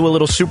Words. We'll do a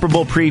little Super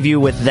Bowl preview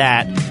with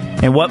that.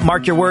 And what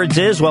Mark Your Words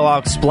is, well, I'll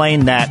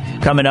explain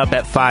that coming up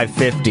at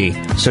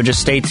 5:50. So just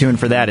stay tuned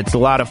for that. It's a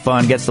lot of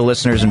fun, gets the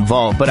listeners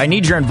involved. But I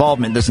need your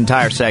involvement this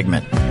entire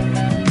segment.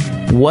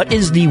 What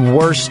is the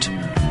worst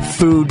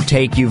food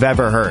take you've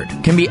ever heard?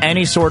 Can be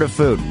any sort of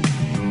food.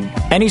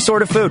 Any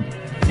sort of food.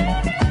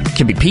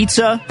 Can be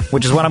pizza,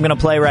 which is what I'm going to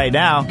play right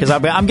now, because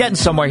I'm getting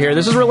somewhere here.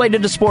 This is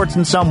related to sports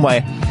in some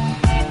way.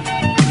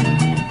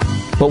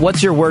 But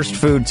what's your worst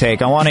food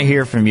take? I want to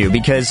hear from you,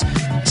 because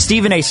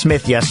Stephen A.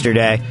 Smith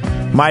yesterday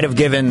might have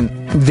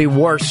given the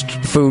worst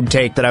food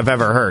take that I've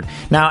ever heard.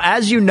 Now,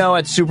 as you know,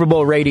 at Super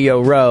Bowl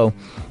Radio Row,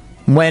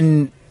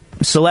 when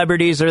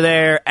celebrities are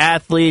there,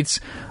 athletes,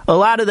 a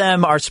lot of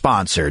them are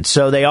sponsored.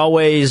 So they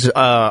always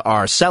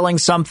are selling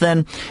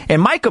something.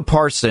 And Micah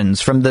Parsons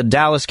from the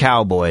Dallas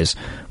Cowboys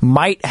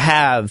might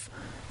have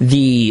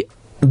the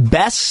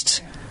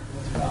best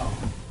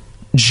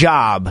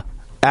job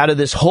out of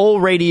this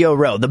whole Radio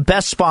Row, the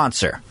best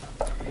sponsor.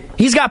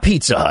 He's got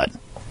Pizza Hut.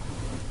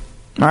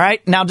 All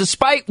right. Now,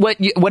 despite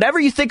whatever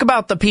you think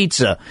about the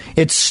pizza,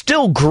 it's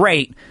still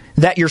great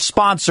that you're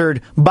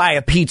sponsored by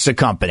a pizza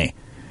company.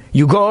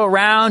 You go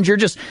around, you're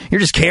just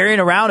carrying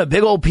around a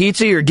big old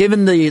pizza. You're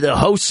giving the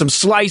host some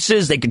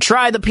slices. They can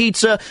try the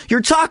pizza.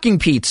 You're talking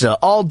pizza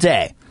all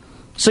day.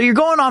 So you're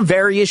going on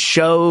various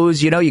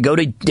shows. You go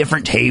to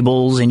different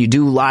tables and you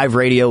do live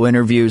radio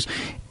interviews.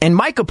 And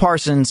Micah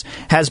Parsons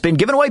has been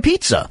giving away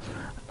pizza.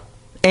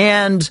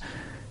 And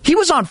he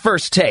was on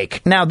First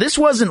Take. Now, this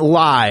wasn't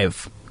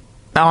live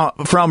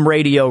from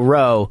Radio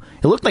Row.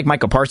 It looked like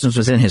Micah Parsons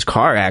was in his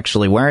car,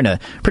 actually, wearing a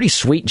pretty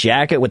sweet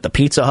jacket with the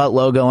Pizza Hut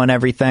logo and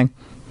everything.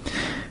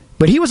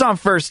 But he was on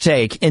First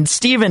Take, and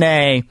Stephen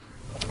A.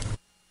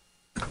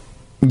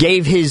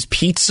 gave his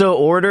pizza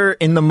order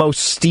in the most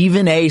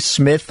Stephen A.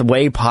 Smith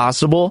way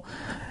possible.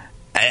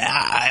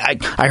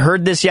 I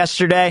heard this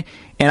yesterday,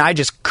 and I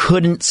just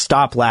couldn't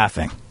stop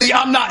laughing.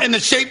 I'm not in the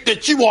shape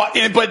that you are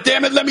in, but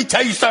damn it, let me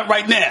tell you something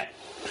right now.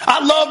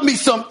 I love me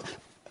some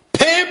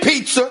pan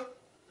pizza,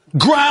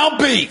 ground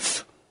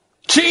beef,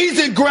 cheese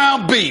and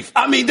ground beef.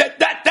 I mean,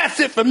 that's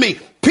it for me.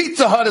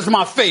 Pizza Hut is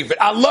my favorite.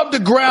 I love the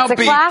ground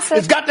beef. Classic.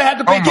 It's got to have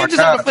the pan. Oh,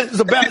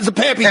 It's a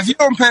pan pizza. If you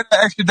don't pay the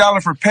extra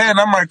 $1 for pan,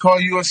 I might call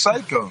you a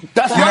psycho.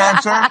 That's you know what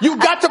I'm saying? You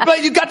got to play.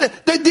 You got to.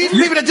 These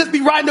people that just be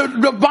buying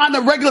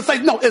the regular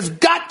size. No, it's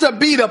got to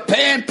be the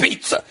pan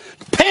pizza.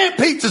 Pan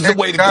pizza is the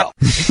way to go.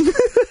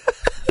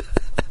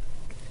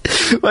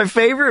 My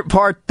favorite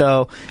part,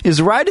 though,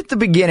 is right at the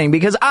beginning,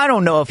 because I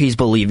don't know if he's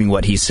believing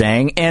what he's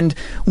saying, and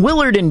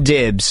Willard and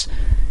Dibbs,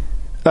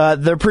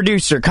 the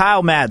producer,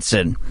 Kyle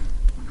Madsen,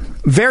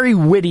 very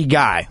witty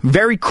guy,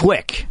 very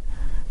quick.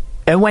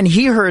 And when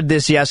he heard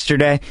this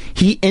yesterday,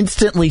 he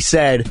instantly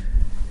said,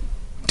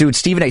 dude,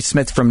 Stephen A.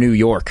 Smith from New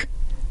York.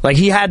 Like,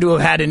 he had to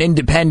have had an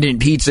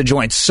independent pizza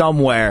joint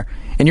somewhere.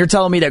 And you're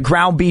telling me that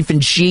ground beef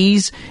and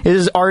cheese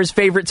are his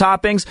favorite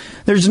toppings?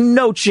 There's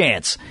no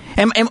chance.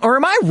 Or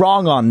am I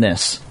wrong on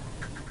this?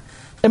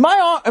 Am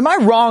I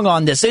wrong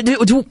on this? Is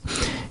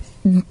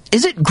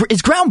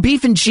ground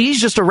beef and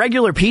cheese just a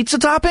regular pizza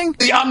topping?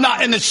 I'm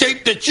not in the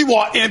shape that you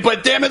are in,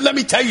 but damn it, let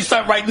me tell you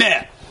something right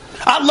now.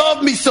 I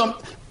love me some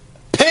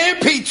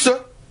pan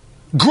pizza,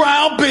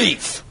 ground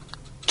beef,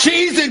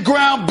 cheese and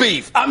ground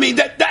beef. I mean,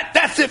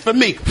 that's it for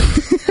me.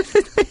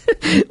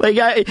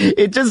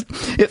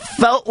 It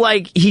felt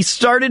like he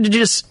started to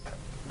just...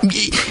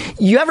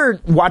 You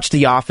ever watch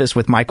The Office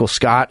with Michael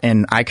Scott?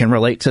 And I can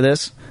relate to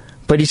this.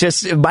 But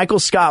Michael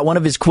Scott, one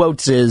of his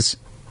quotes is,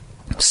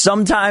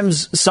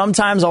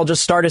 Sometimes I'll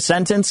just start a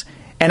sentence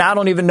and I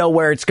don't even know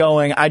where it's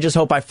going. I just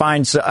hope I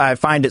find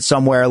it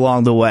somewhere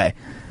along the way.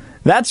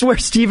 That's where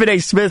Stephen A.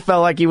 Smith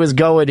felt like he was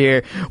going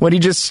here when he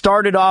just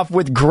started off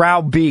with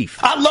ground beef.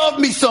 I love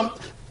me some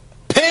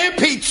pan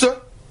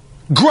pizza,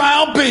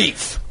 ground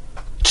beef,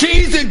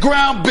 cheese and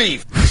ground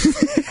beef.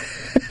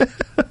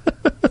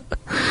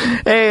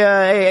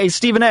 Hey,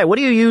 Stephen A., what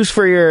do you use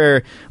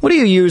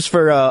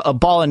for a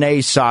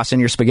bolognese sauce in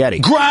your spaghetti?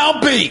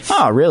 Ground beef.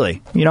 Oh,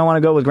 really? You don't want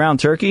to go with ground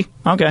turkey?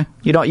 Okay.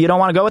 You don't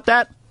want to go with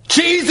that?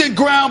 Cheese and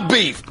ground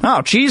beef.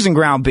 Oh, cheese and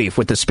ground beef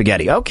with the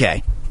spaghetti.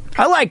 Okay.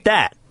 I like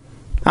that.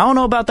 I don't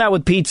know about that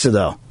with pizza,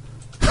 though.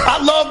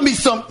 I love me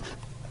some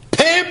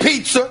pan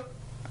pizza,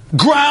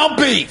 ground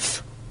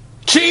beef,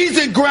 cheese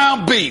and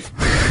ground beef.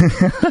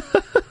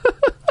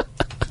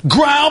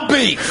 Ground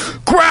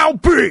beef.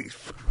 Ground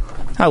beef.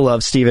 I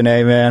love Stephen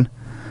A., man.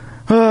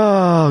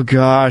 Oh,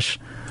 gosh.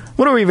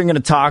 What are we even going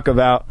to talk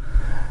about?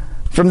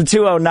 From the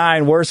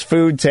 209, worst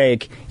food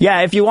take.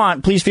 Yeah, if you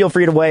want, please feel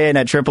free to weigh in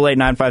at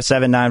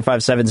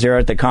 888-957-9570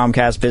 at the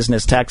Comcast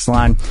Business text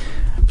line.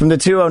 From the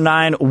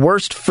 209,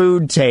 worst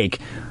food take.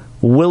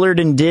 Willard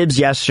and Dibbs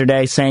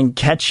yesterday saying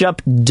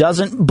ketchup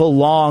doesn't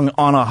belong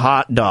on a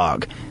hot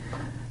dog.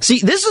 See,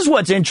 this is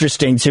what's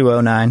interesting,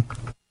 209.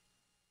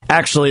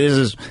 Actually,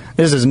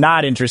 this is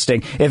not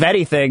interesting. If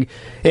anything,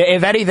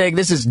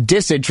 this is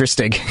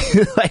disinteresting.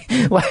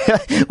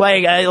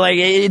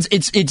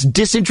 It's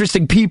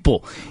disinteresting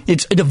people.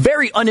 It's a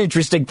very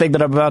uninteresting thing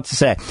that I'm about to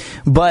say.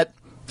 But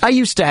I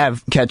used to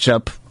have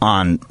ketchup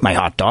on my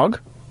hot dog.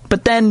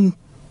 But then,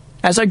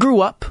 as I grew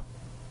up,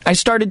 I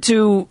started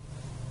to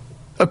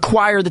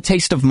acquire the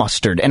taste of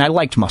mustard, and I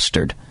liked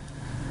mustard.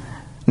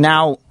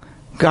 Now,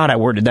 God, I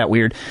worded that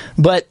weird,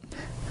 but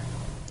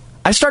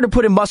I started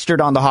putting mustard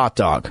on the hot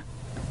dog,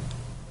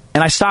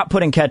 and I stopped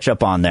putting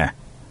ketchup on there.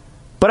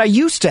 But I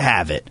used to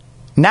have it.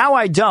 Now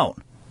I don't.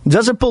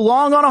 Does it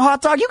belong on a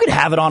hot dog? You can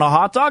have it on a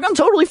hot dog. I'm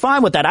totally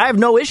fine with that. I have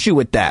no issue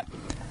with that.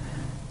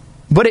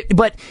 But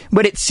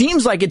it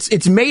seems like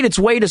it's made its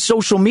way to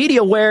social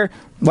media where,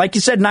 like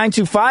you said,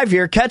 925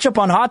 here, ketchup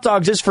on hot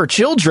dogs is for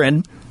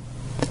children.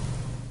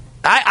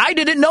 I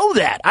didn't know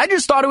that. I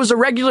just thought it was a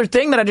regular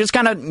thing that I just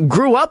kind of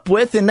grew up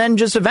with and then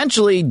just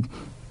eventually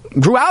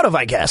grew out of,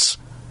 I guess.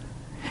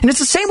 And it's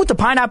the same with the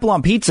pineapple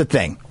on pizza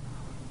thing.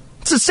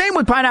 It's the same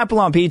with pineapple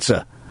on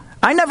pizza.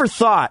 I never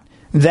thought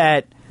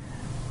that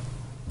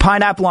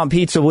pineapple on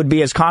pizza would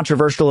be as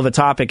controversial of a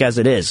topic as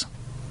it is.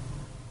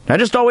 I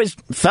just always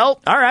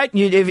felt, all right,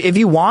 if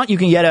you want, you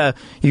can get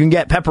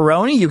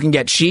pepperoni, you can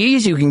get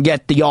cheese, you can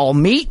get the all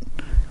meat,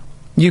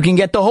 you can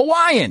get the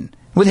Hawaiian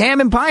with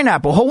ham and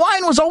pineapple.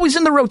 Hawaiian was always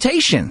in the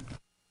rotation.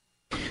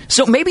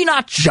 So maybe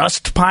not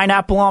just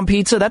pineapple on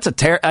pizza.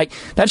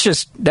 That's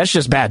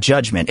just bad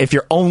judgment if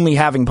you're only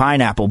having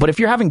pineapple. But if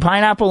you're having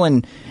pineapple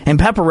and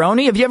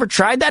pepperoni, have you ever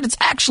tried that? It's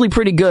actually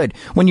pretty good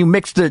when you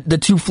mix the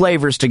two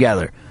flavors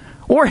together.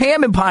 Or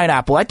ham and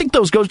pineapple. I think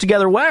those goes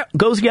together well.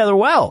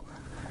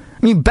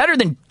 I mean, better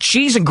than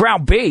cheese and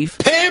ground beef.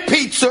 Pan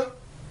pizza,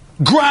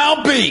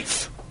 ground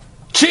beef,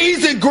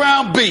 cheese and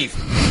ground beef.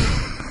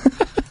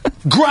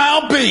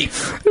 Ground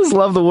beef. I just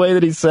love the way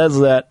that he says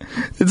that.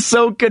 It's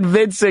so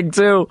convincing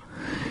too.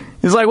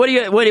 He's like, "What are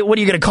you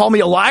going to call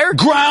me a liar?"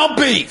 Ground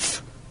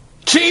beef,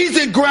 cheese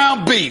and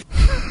ground beef.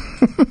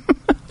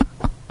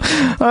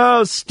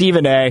 Oh,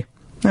 Stephen A.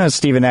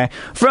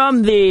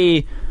 From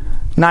the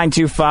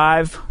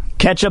 925,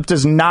 ketchup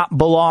does not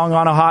belong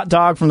on a hot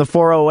dog. From the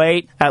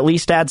 408, at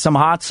least add some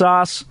hot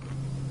sauce.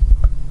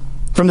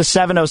 From the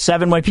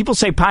 707, when people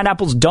say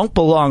pineapples don't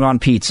belong on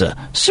pizza,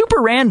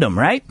 super random,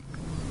 right?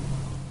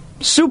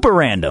 Super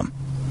random.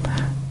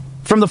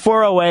 from the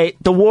 408,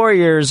 the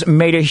Warriors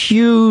made a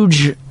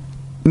huge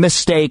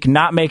mistake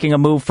not making a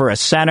move for a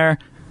center.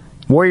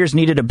 Warriors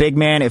needed a big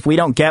man. If we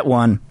don't get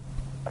one,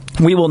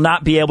 we will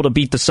not be able to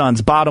beat the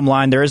Suns. Bottom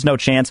line, there is no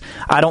chance.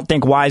 I don't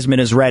think Wiseman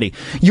is ready.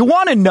 You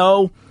want to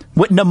know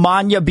what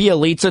Nemanja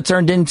Bjelica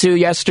turned into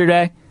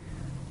yesterday?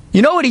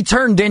 You know what he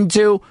turned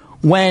into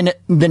when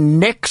the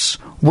Knicks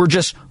were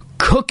just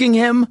cooking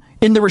him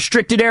in the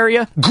restricted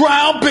area?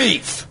 Ground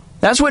beef!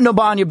 That's what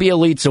Nemanja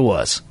Bjelica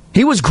was.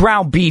 He was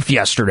ground beef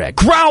yesterday.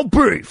 Ground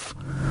beef!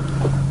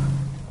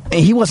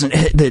 He wasn't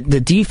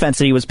the defense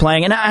that he was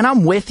playing, and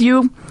I'm with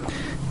you,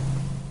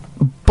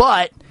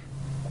 but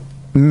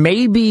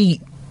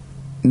maybe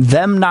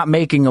them not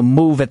making a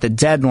move at the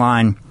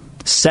deadline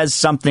says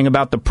something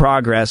about the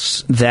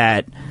progress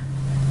that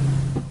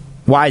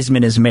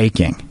Wiseman is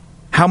making.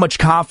 How much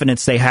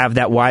confidence they have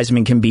that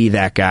Wiseman can be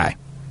that guy.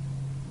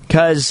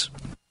 Because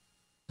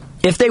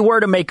if they were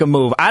to make a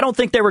move, I don't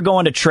think they were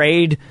going to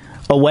trade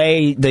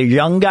away the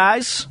young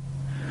guys.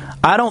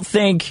 I don't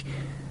think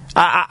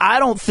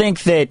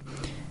that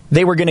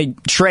they were going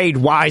to trade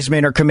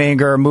Wiseman or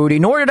Kuminga or Moody,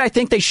 nor did I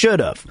think they should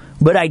have.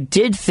 But I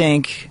did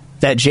think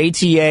that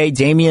JTA,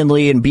 Damian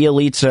Lee, and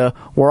Bjelica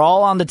were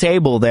all on the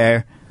table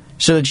there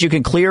so that you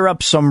can clear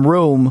up some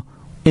room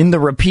in the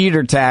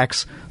repeater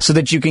tax so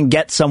that you can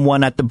get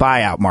someone at the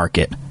buyout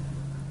market.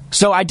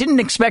 So I didn't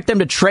expect them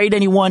to trade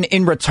anyone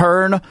in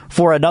return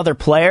for another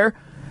player,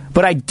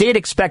 but I did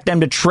expect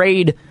them to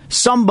trade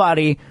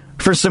somebody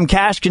for some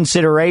cash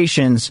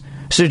considerations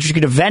so that you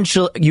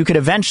could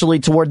eventually,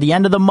 toward the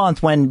end of the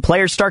month, when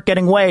players start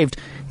getting waived,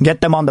 get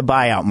them on the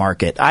buyout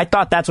market. I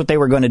thought that's what they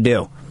were going to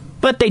do.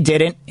 But they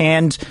didn't,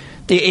 and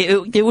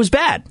it was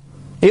bad.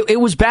 It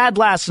was bad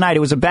last night. It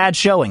was a bad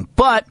showing.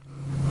 But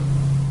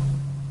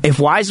if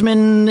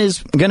Wiseman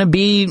is going to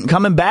be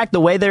coming back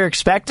the way they're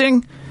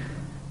expecting,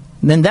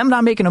 then them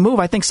not making a move,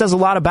 I think, says a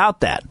lot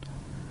about that.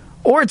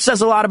 Or it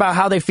says a lot about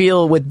how they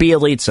feel with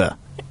Bjelica.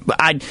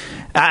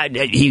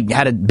 He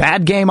had a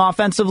bad game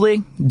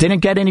offensively. Didn't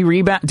get any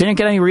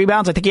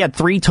rebounds. I think he had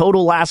 3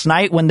 total last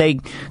night when they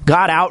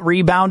got out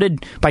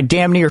rebounded by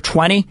damn near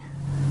 20.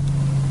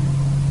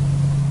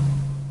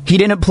 He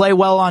didn't play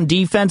well on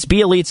defense.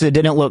 Bjelica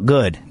didn't look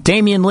good.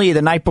 Damian Lee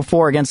the night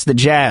before against the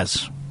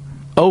Jazz,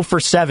 0 for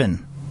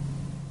 7.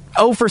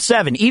 0 for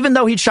 7. Even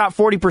though he shot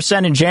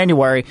 40% in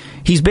January,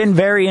 he's been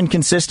very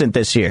inconsistent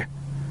this year.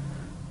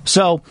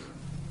 So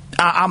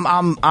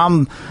I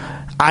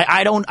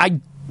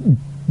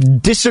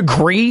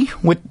disagree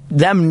with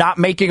them not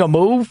making a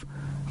move.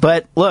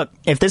 But look,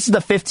 if this is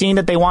the 15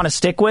 that they want to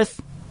stick with,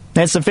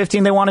 then it's the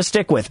 15 they want to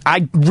stick with.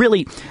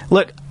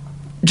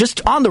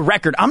 Just on the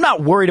record, I'm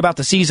not worried about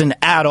the season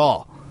at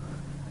all.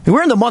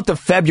 We're in the month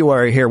of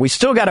February here. We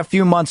still got a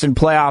few months in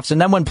playoffs,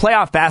 and then when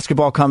playoff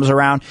basketball comes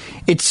around,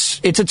 it's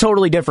a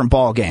totally different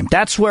ball game.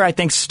 That's where I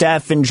think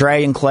Steph and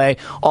Dre and Clay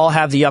all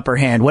have the upper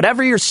hand.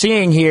 Whatever you're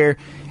seeing here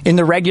in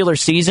the regular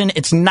season,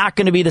 it's not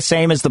going to be the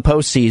same as the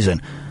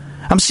postseason.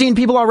 I'm seeing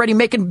people already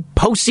making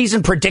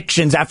postseason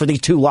predictions after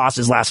these 2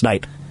 losses last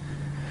night,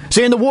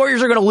 saying the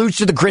Warriors are going to lose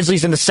to the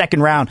Grizzlies in the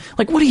second round.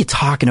 Like, what are you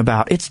talking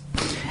about?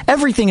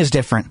 Everything is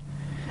different.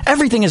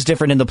 Everything is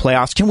different in the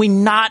playoffs. Can we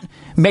not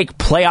make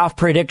playoff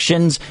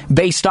predictions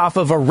based off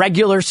of a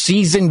regular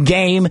season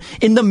game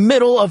in the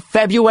middle of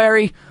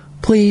February?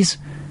 Please.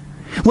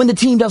 When the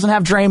team doesn't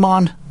have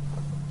Draymond.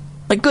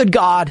 Like, good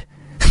God.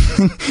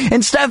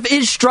 And Steph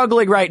is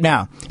struggling right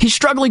now. He's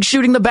struggling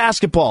shooting the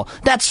basketball.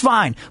 That's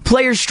fine.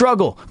 Players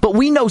struggle. But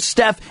we know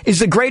Steph is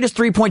the greatest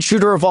three-point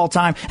shooter of all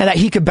time and that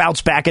he could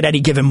bounce back at any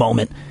given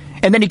moment.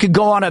 And then he can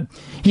go on a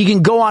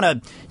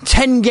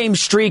 10-game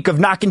streak of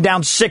knocking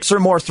down 6 or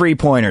more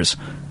three-pointers.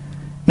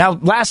 Now,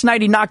 last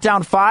night he knocked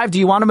down 5. Do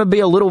you want him to be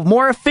a little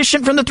more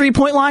efficient from the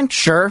three-point line?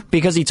 Sure,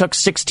 because he took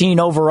 16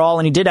 overall,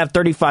 and he did have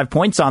 35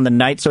 points on the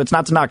night, so it's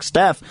not to knock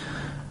Steph.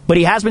 But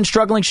he has been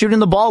struggling shooting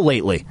the ball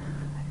lately.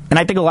 And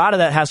I think a lot of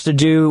that has to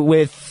do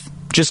with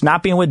just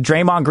not being with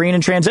Draymond Green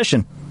in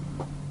transition.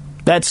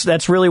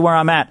 That's really where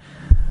I'm at.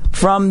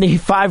 From the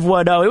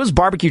 510, it was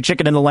barbecue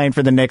chicken in the lane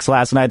for the Knicks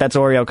last night. That's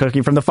Oreo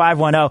cookie. From the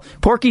 510,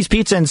 Porky's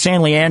Pizza in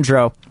San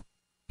Leandro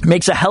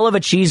makes a hell of a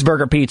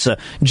cheeseburger pizza.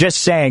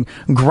 Just saying,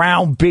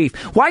 ground beef.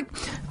 Why?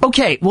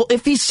 Okay, well,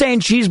 if he's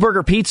saying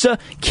cheeseburger pizza,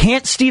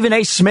 can't Stephen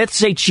A. Smith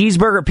say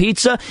cheeseburger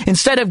pizza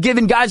instead of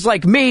giving guys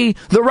like me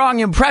the wrong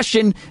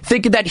impression,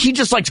 thinking that he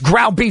just likes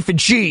ground beef and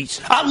cheese?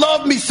 I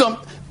love me some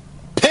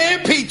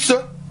pan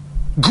pizza,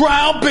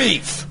 ground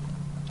beef,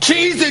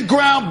 cheese and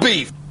ground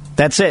beef.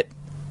 That's it.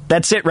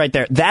 That's it right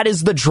there. That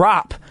is the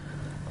drop.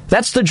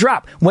 That's the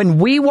drop. When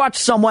we watch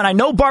someone, I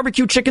know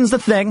barbecue chicken's the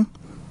thing.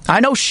 I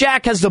know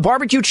Shaq has the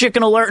barbecue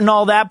chicken alert and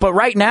all that, but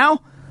right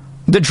now,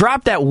 the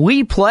drop that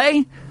we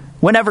play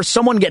whenever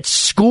someone gets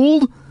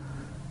schooled,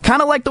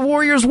 kind of like the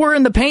Warriors were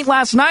in the paint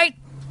last night,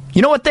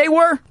 you know what they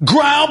were?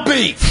 Ground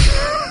beef.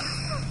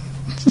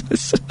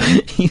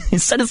 He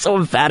said it so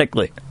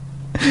emphatically.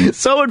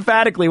 So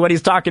emphatically when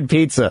he's talking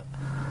pizza.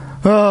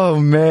 Oh,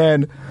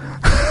 man.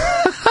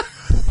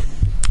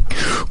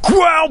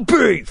 Ground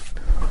beef.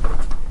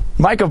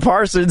 Micah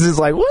Parsons is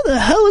like, what the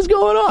hell is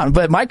going on?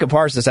 But Micah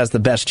Parsons has the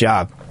best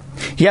job.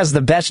 He has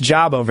the best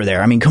job over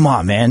there. I mean, come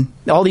on, man.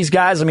 All these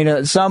guys, I mean,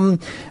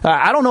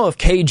 I don't know if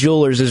Kay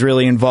Jewelers is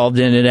really involved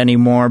in it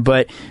anymore,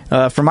 but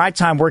for my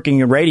time working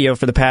in radio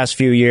for the past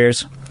few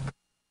years,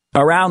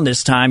 around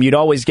this time, you'd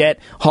always get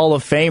Hall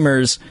of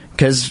Famers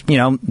because,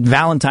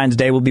 Valentine's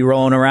Day will be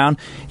rolling around.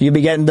 You'd be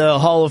getting the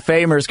Hall of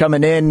Famers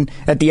coming in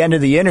at the end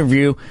of the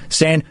interview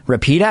saying,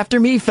 repeat after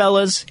me,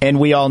 fellas. And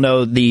we all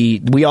know the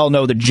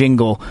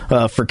jingle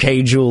for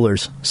Kay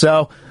Jewelers.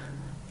 So,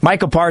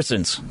 Micah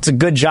Parsons, it's a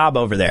good job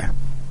over there.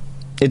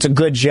 It's a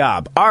good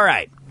job. All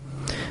right.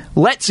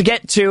 Let's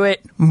get to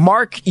it.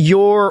 Mark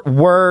your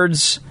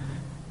words.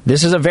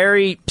 This is a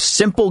very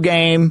simple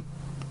game.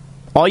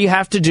 All you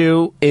have to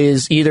do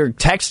is either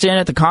text in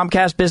at the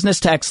Comcast Business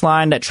Text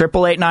line at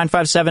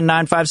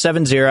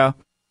 888-957-9570.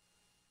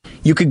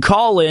 You can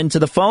call in to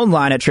the phone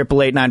line at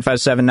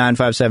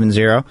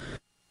 888-957-9570.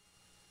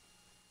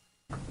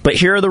 But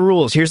here are the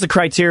rules. Here's the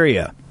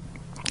criteria.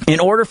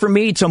 In order for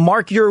me to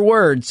mark your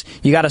words,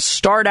 you got to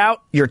start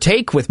out your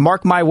take with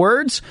mark my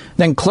words,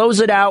 then close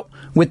it out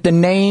with the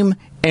name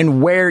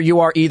and where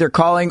you are either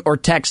calling or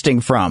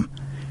texting from.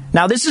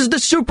 Now, this is the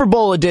Super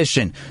Bowl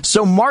edition,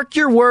 so mark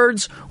your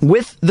words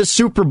with the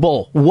Super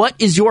Bowl. What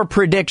is your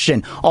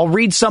prediction? I'll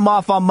read some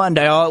off on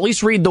Monday. I'll at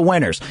least read the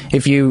winners.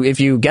 If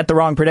you get the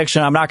wrong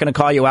prediction, I'm not going to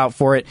call you out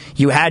for it.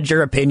 You had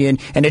your opinion,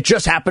 and it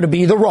just happened to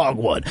be the wrong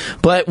one.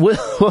 But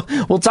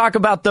we'll talk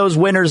about those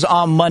winners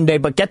on Monday,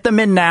 but get them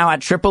in now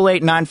at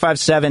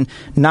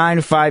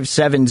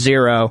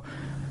 888-957-9570.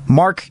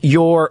 Mark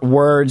your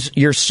words,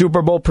 your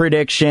Super Bowl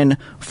prediction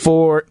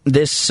for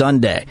this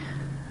Sunday.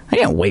 I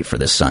can't wait for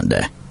this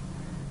Sunday.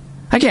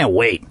 I can't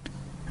wait.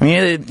 I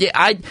mean,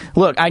 I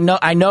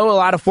know a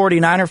lot of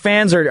 49er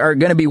fans are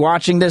going to be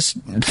watching this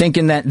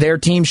thinking that their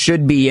team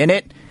should be in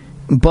it,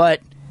 but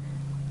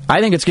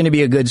I think it's going to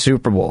be a good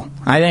Super Bowl.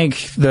 I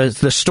think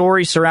the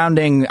story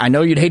surrounding, I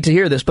know you'd hate to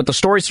hear this, but the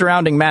story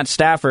surrounding Matt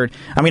Stafford,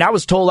 I mean, I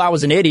was told I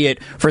was an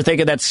idiot for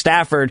thinking that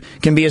Stafford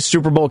can be a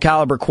Super Bowl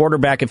caliber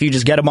quarterback if you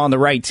just get him on the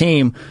right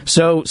team.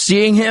 So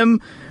seeing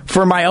him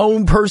for my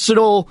own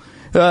personal,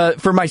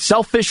 for my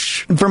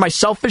selfish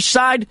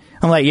side,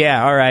 I'm like,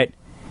 yeah, all right.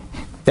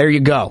 There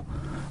you go.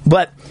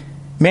 But,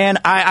 man,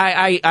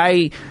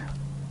 I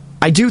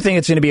do think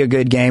it's going to be a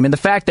good game. And the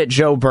fact that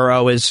Joe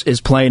Burrow is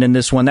playing in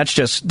this one, that's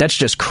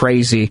just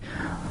crazy.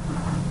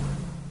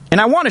 And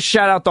I want to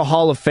shout out the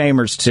Hall of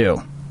Famers,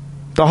 too.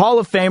 The Hall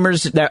of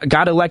Famers that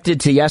got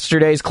elected to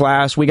yesterday's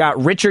class. We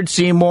got Richard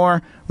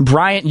Seymour,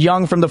 Bryant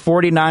Young from the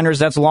 49ers.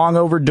 That's long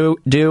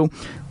overdue.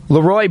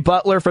 Leroy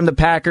Butler from the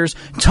Packers.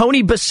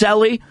 Tony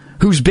Baselli,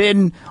 who's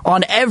been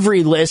on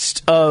every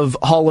list of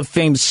Hall of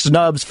Fame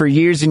snubs for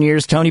years and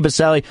years. Tony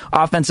Baselli,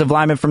 offensive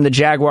lineman from the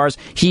Jaguars.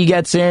 He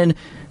gets in.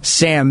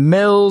 Sam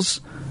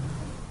Mills,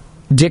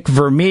 Dick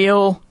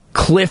Vermeil,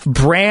 Cliff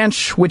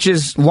Branch, which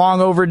is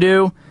long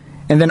overdue,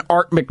 and then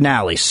Art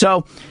McNally.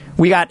 So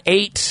we got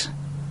 8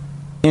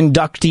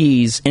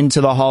 inductees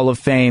into the Hall of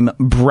Fame.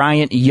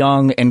 Bryant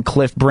Young and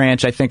Cliff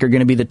Branch, I think, are going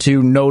to be the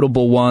 2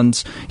 notable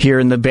ones here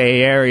in the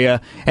Bay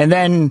Area. And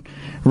then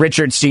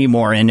Richard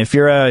Seymour. And if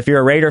you're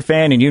a Raider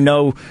fan and you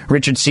know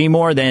Richard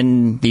Seymour,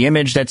 then the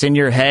image that's in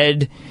your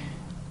head,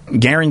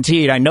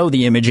 guaranteed, I know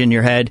the image in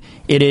your head,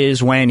 it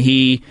is when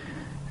he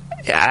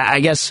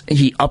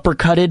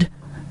uppercutted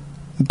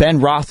Ben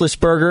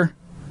Roethlisberger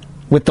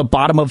with the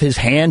bottom of his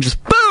hand, just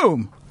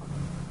boom!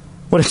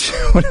 What a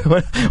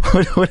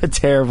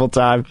terrible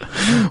time.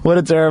 What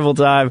a terrible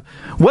time.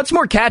 What's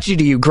more catchy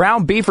to you,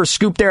 ground beef or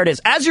scoop? There it is.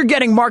 As you're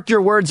getting marked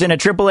your words in at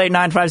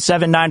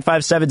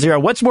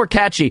 888-957-9570, what's more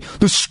catchy,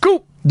 the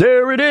scoop,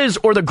 there it is,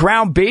 or the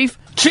ground beef?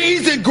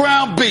 Cheese and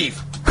ground beef.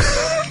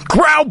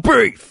 Ground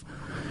beef.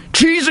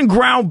 Cheese and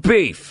ground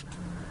beef.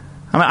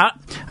 I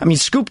mean,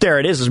 scoop, there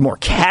it is more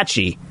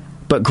catchy,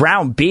 but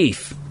ground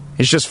beef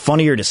is just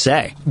funnier to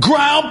say.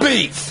 Ground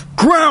beef.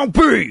 Ground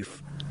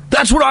beef.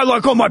 That's what I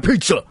like on my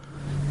pizza.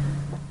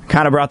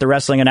 Kind of brought the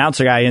wrestling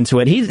announcer guy into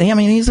it. He's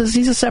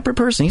a separate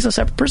person. He's a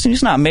separate person.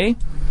 He's not me.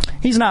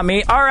 He's not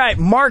me. All right,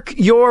 mark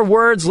your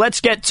words.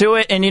 Let's get to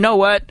it. And you know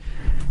what?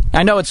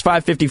 I know it's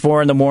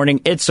 5:54 in the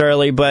morning. It's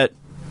early, but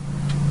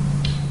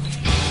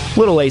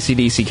little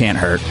AC/DC can't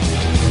hurt.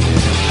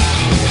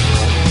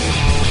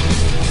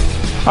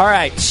 All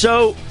right,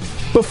 so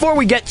before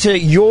we get to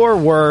your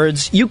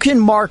words, you can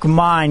mark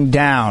mine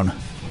down.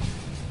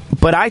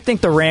 But I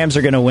think the Rams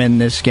are going to win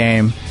this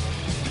game.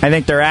 I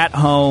think they're at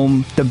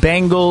home. The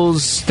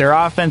Bengals, their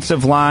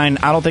offensive line,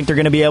 I don't think they're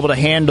going to be able to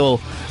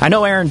handle. I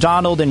know Aaron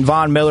Donald and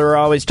Von Miller are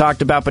always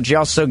talked about, but you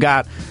also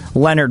got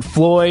Leonard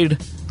Floyd.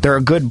 They're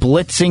a good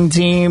blitzing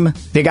team.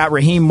 They got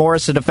Raheem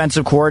Morris, a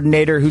defensive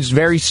coordinator, who's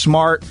very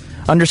smart,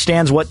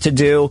 understands what to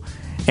do.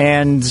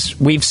 And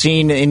we've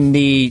seen in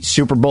the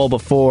Super Bowl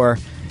before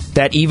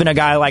that even a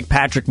guy like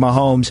Patrick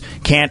Mahomes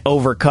can't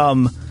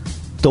overcome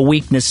the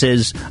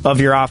weaknesses of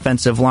your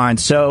offensive line.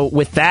 So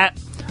with that,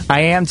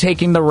 I am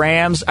taking the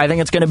Rams. I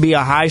think it's going to be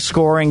a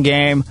high-scoring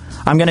game.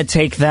 I'm going to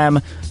take them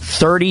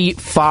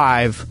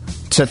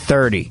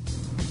 35-30.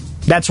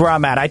 That's where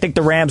I'm at. I think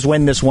the Rams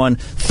win this one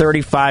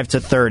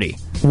 35-30.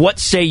 What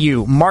say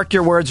you? Mark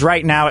your words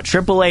right now at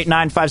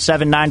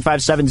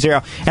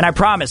 888-957-9570. And I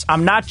promise,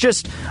 I'm not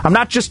just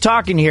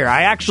talking here.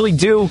 I actually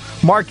do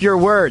mark your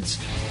words.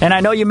 And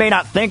I know you may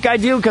not think I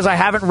do because I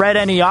haven't read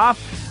any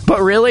off,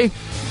 but really,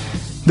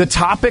 the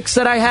topics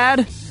that I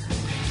had,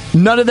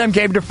 none of them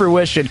came to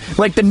fruition.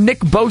 Like the Nick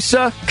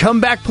Bosa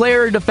comeback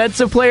player,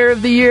 defensive player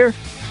of the year,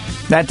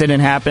 that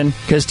didn't happen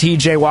because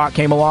TJ Watt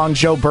came along,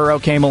 Joe Burrow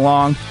came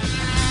along.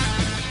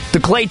 The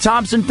Klay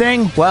Thompson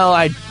thing, well,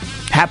 I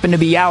happened to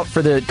be out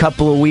for the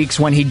couple of weeks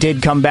when he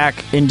did come back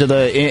into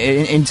the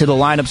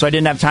lineup, so I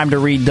didn't have time to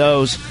read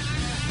those.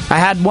 I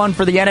had one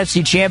for the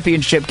NFC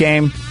Championship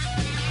game,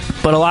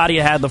 but a lot of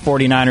you had the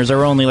 49ers. There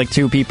were only like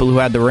 2 people who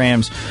had the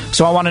Rams.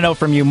 So I want to know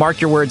from you.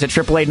 Mark your words at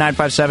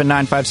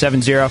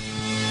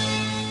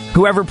 888-957-9570.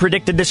 Whoever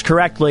predicted this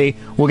correctly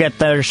will get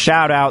their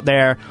shout out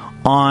there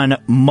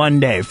on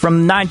Monday.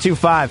 From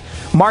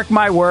 925, mark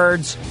my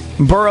words,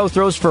 Burrow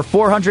throws for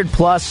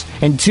 400-plus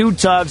and 2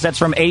 tugs. That's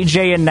from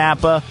AJ in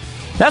Napa.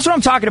 That's what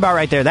I'm talking about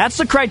right there. That's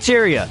the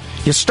criteria.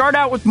 You start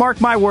out with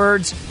mark my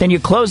words, then you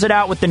close it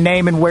out with the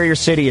name and where your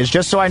city is,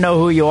 just so I know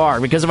who you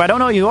are. Because if I don't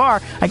know who you are,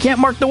 I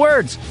can't mark the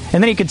words.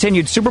 And then he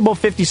continued, Super Bowl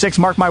 56,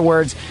 mark my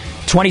words,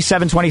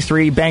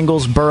 27-23,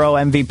 Bengals, Burrow,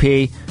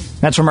 MVP.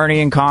 That's from Ernie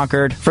in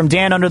Concord. From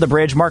Dan Under the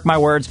Bridge, mark my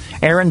words,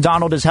 Aaron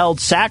Donald is held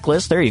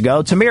sackless. There you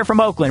go. Tamir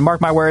from Oakland,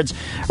 mark my words,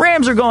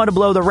 Rams are going to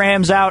blow the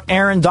Rams out.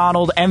 Aaron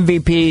Donald,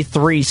 MVP,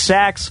 3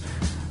 sacks.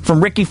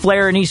 From Ricky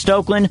Flair in East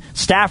Oakland,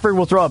 Stafford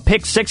will throw a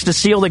pick 6 to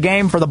seal the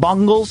game for the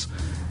Bungles.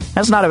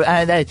 That's not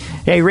a...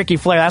 hey, Ricky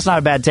Flair, that's not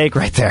a bad take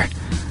right there.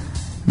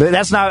 But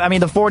that's not... I mean,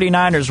 the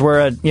 49ers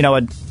were a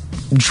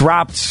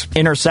dropped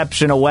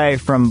interception away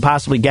from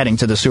possibly getting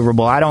to the Super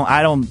Bowl. I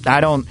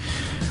don't...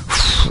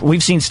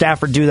 We've seen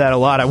Stafford do that a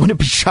lot. I wouldn't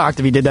be shocked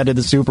if he did that in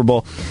the Super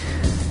Bowl.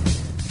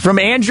 From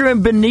Andrew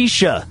and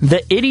Benicia,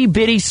 the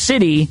itty-bitty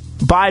city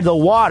by the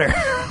water.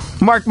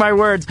 Mark my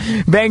words,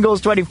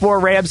 Bengals 24,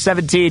 Rams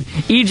 17.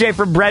 EJ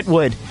from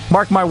Brentwood,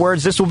 mark my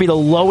words, this will be the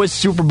lowest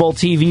Super Bowl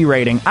TV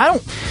rating.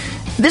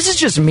 This is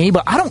just me,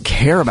 but I don't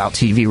care about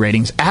TV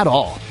ratings at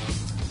all.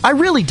 I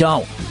really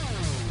don't.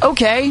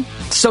 Okay,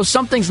 so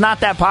something's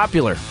not that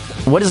popular.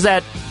 What does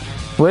that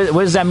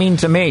mean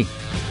to me?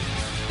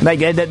 Like,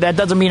 that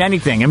doesn't mean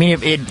anything. I mean,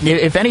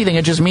 if anything,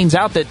 it just means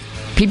out that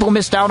people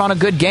missed out on a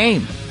good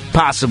game,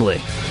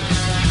 possibly.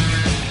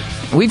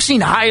 We've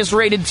seen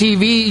highest-rated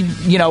TV,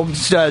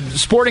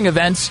 sporting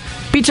events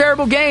be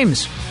terrible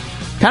games.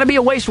 Kind of be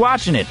a waste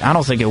watching it. I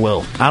don't think it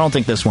will. I don't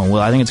think this one will.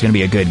 I think it's going to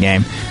be a good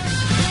game.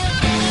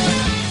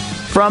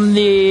 From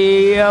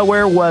the...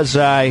 where was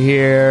I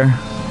here?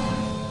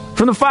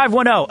 From the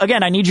 510.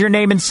 Again, I need your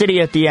name and city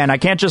at the end. I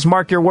can't just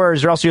mark your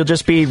words, or else you'll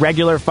just be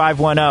regular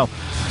 510.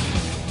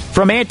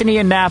 From Anthony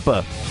in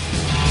Napa.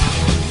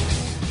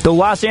 The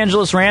Los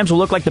Angeles Rams will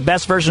look like the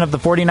best version of the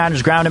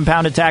 49ers ground and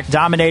pound attack,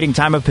 dominating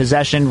time of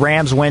possession.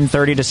 Rams win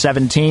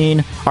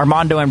 30-17.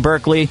 Armando in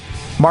Berkeley.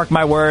 Mark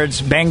my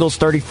words. Bengals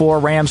 34,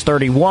 Rams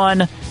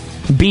 31.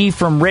 B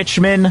from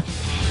Richmond.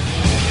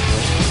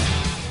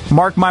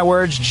 Mark my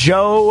words.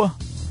 Joe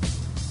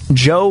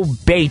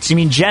Bates.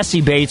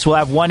 Jesse Bates will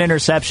have 1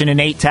 interception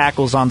and 8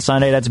 tackles on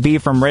Sunday. That's B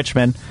from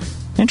Richmond.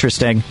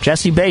 Interesting.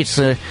 Jesse Bates,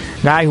 a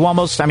guy who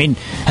almost,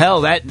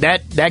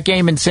 that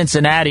game in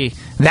Cincinnati,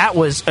 that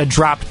was a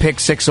dropped pick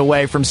 6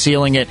 away from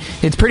sealing it.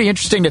 It's pretty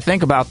interesting to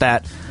think about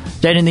that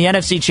in the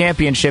NFC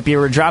Championship, you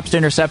were a dropped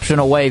interception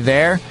away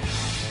there,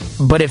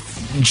 but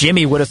if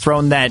Jimmy would have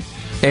thrown that,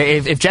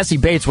 if Jesse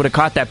Bates would have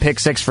caught that pick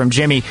 6 from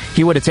Jimmy,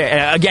 he would have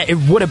again, it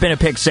would have been a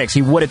pick 6.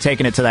 He would have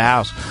taken it to the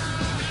house.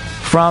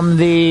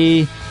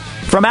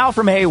 From Al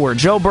from Hayward,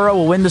 Joe Burrow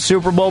will win the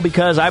Super Bowl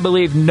because I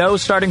believe no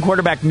starting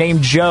quarterback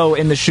named Joe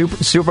in the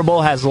Super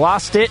Bowl has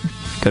lost it.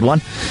 Good one.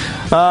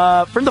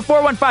 From the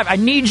 415, I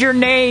need your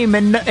name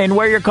and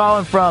where you're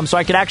calling from so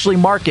I could actually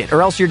mark it,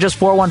 or else you're just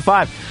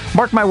 415.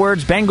 Mark my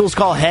words, Bengals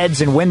call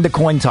heads and win the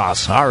coin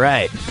toss. All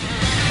right.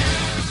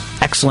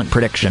 Excellent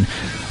prediction.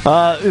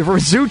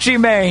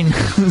 Rizzucci, Maine,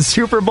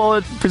 Super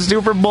Bowl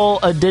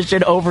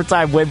edition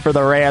overtime win for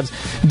the Rams.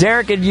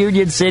 Derek in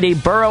Union City,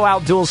 Burrow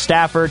outduels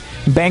Stafford.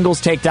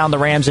 Bengals take down the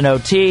Rams in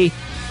OT.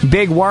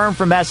 Big Worm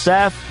from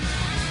SF.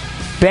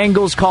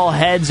 Bengals call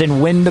heads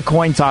and win the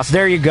coin toss.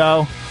 There you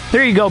go.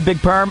 Big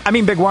Worm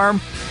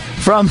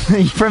from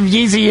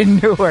Yeezy in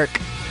Newark.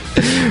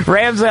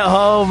 Rams at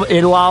home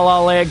in La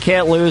La Land.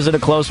 Can't lose in a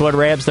close one.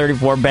 Rams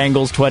 34,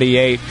 Bengals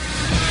 28.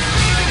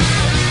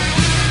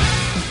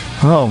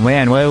 Oh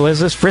man, what was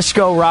this?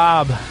 Frisco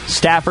Rob.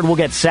 Stafford will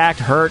get sacked,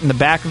 hurt, and the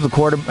backup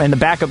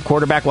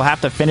quarterback will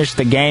have to finish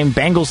the game.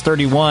 Bengals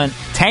 31,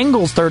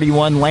 Tangles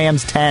 31,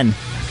 Lambs 10.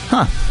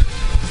 Huh.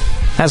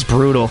 That's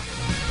brutal.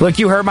 Look,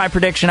 you heard my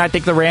prediction. I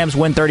think the Rams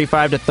win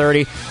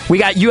 35-30. We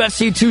got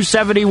UFC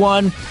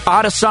 271,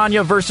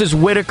 Adesanya versus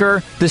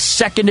Whitaker, the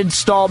second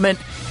installment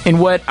in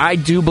what I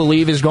do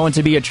believe is going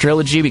to be a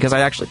trilogy, because I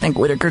actually think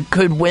Whitaker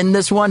could win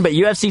this one. But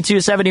UFC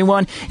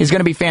 271 is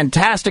going to be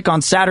fantastic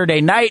on Saturday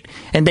night,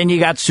 and then you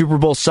got Super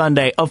Bowl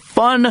Sunday. A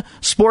fun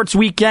sports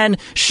weekend.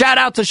 Shout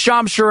out to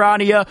Shams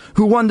Charania,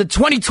 who won the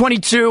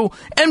 2022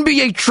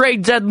 NBA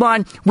trade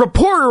deadline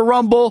Reporter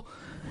Rumble.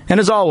 And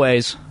as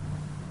always,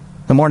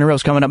 the Morning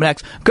Roast coming up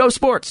next. Go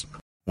Sports!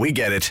 We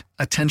get it.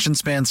 Attention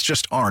spans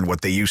just aren't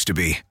what they used to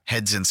be.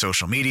 Heads in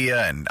social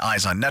media and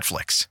eyes on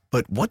Netflix.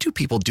 But what do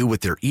people do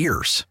with their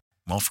ears?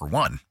 Well, for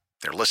one,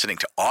 they're listening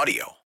to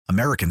audio.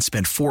 Americans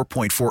spend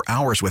 4.4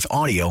 hours with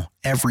audio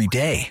every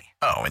day.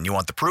 Oh, and you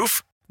want the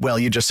proof? Well,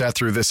 you just sat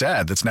through this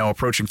ad that's now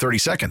approaching 30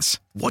 seconds.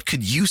 What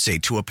could you say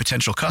to a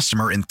potential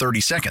customer in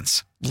 30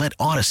 seconds? Let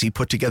Odyssey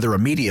put together a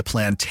media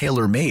plan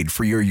tailor-made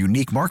for your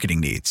unique marketing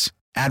needs.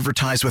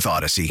 Advertise with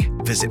Odyssey.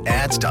 Visit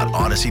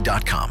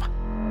ads.odyssey.com.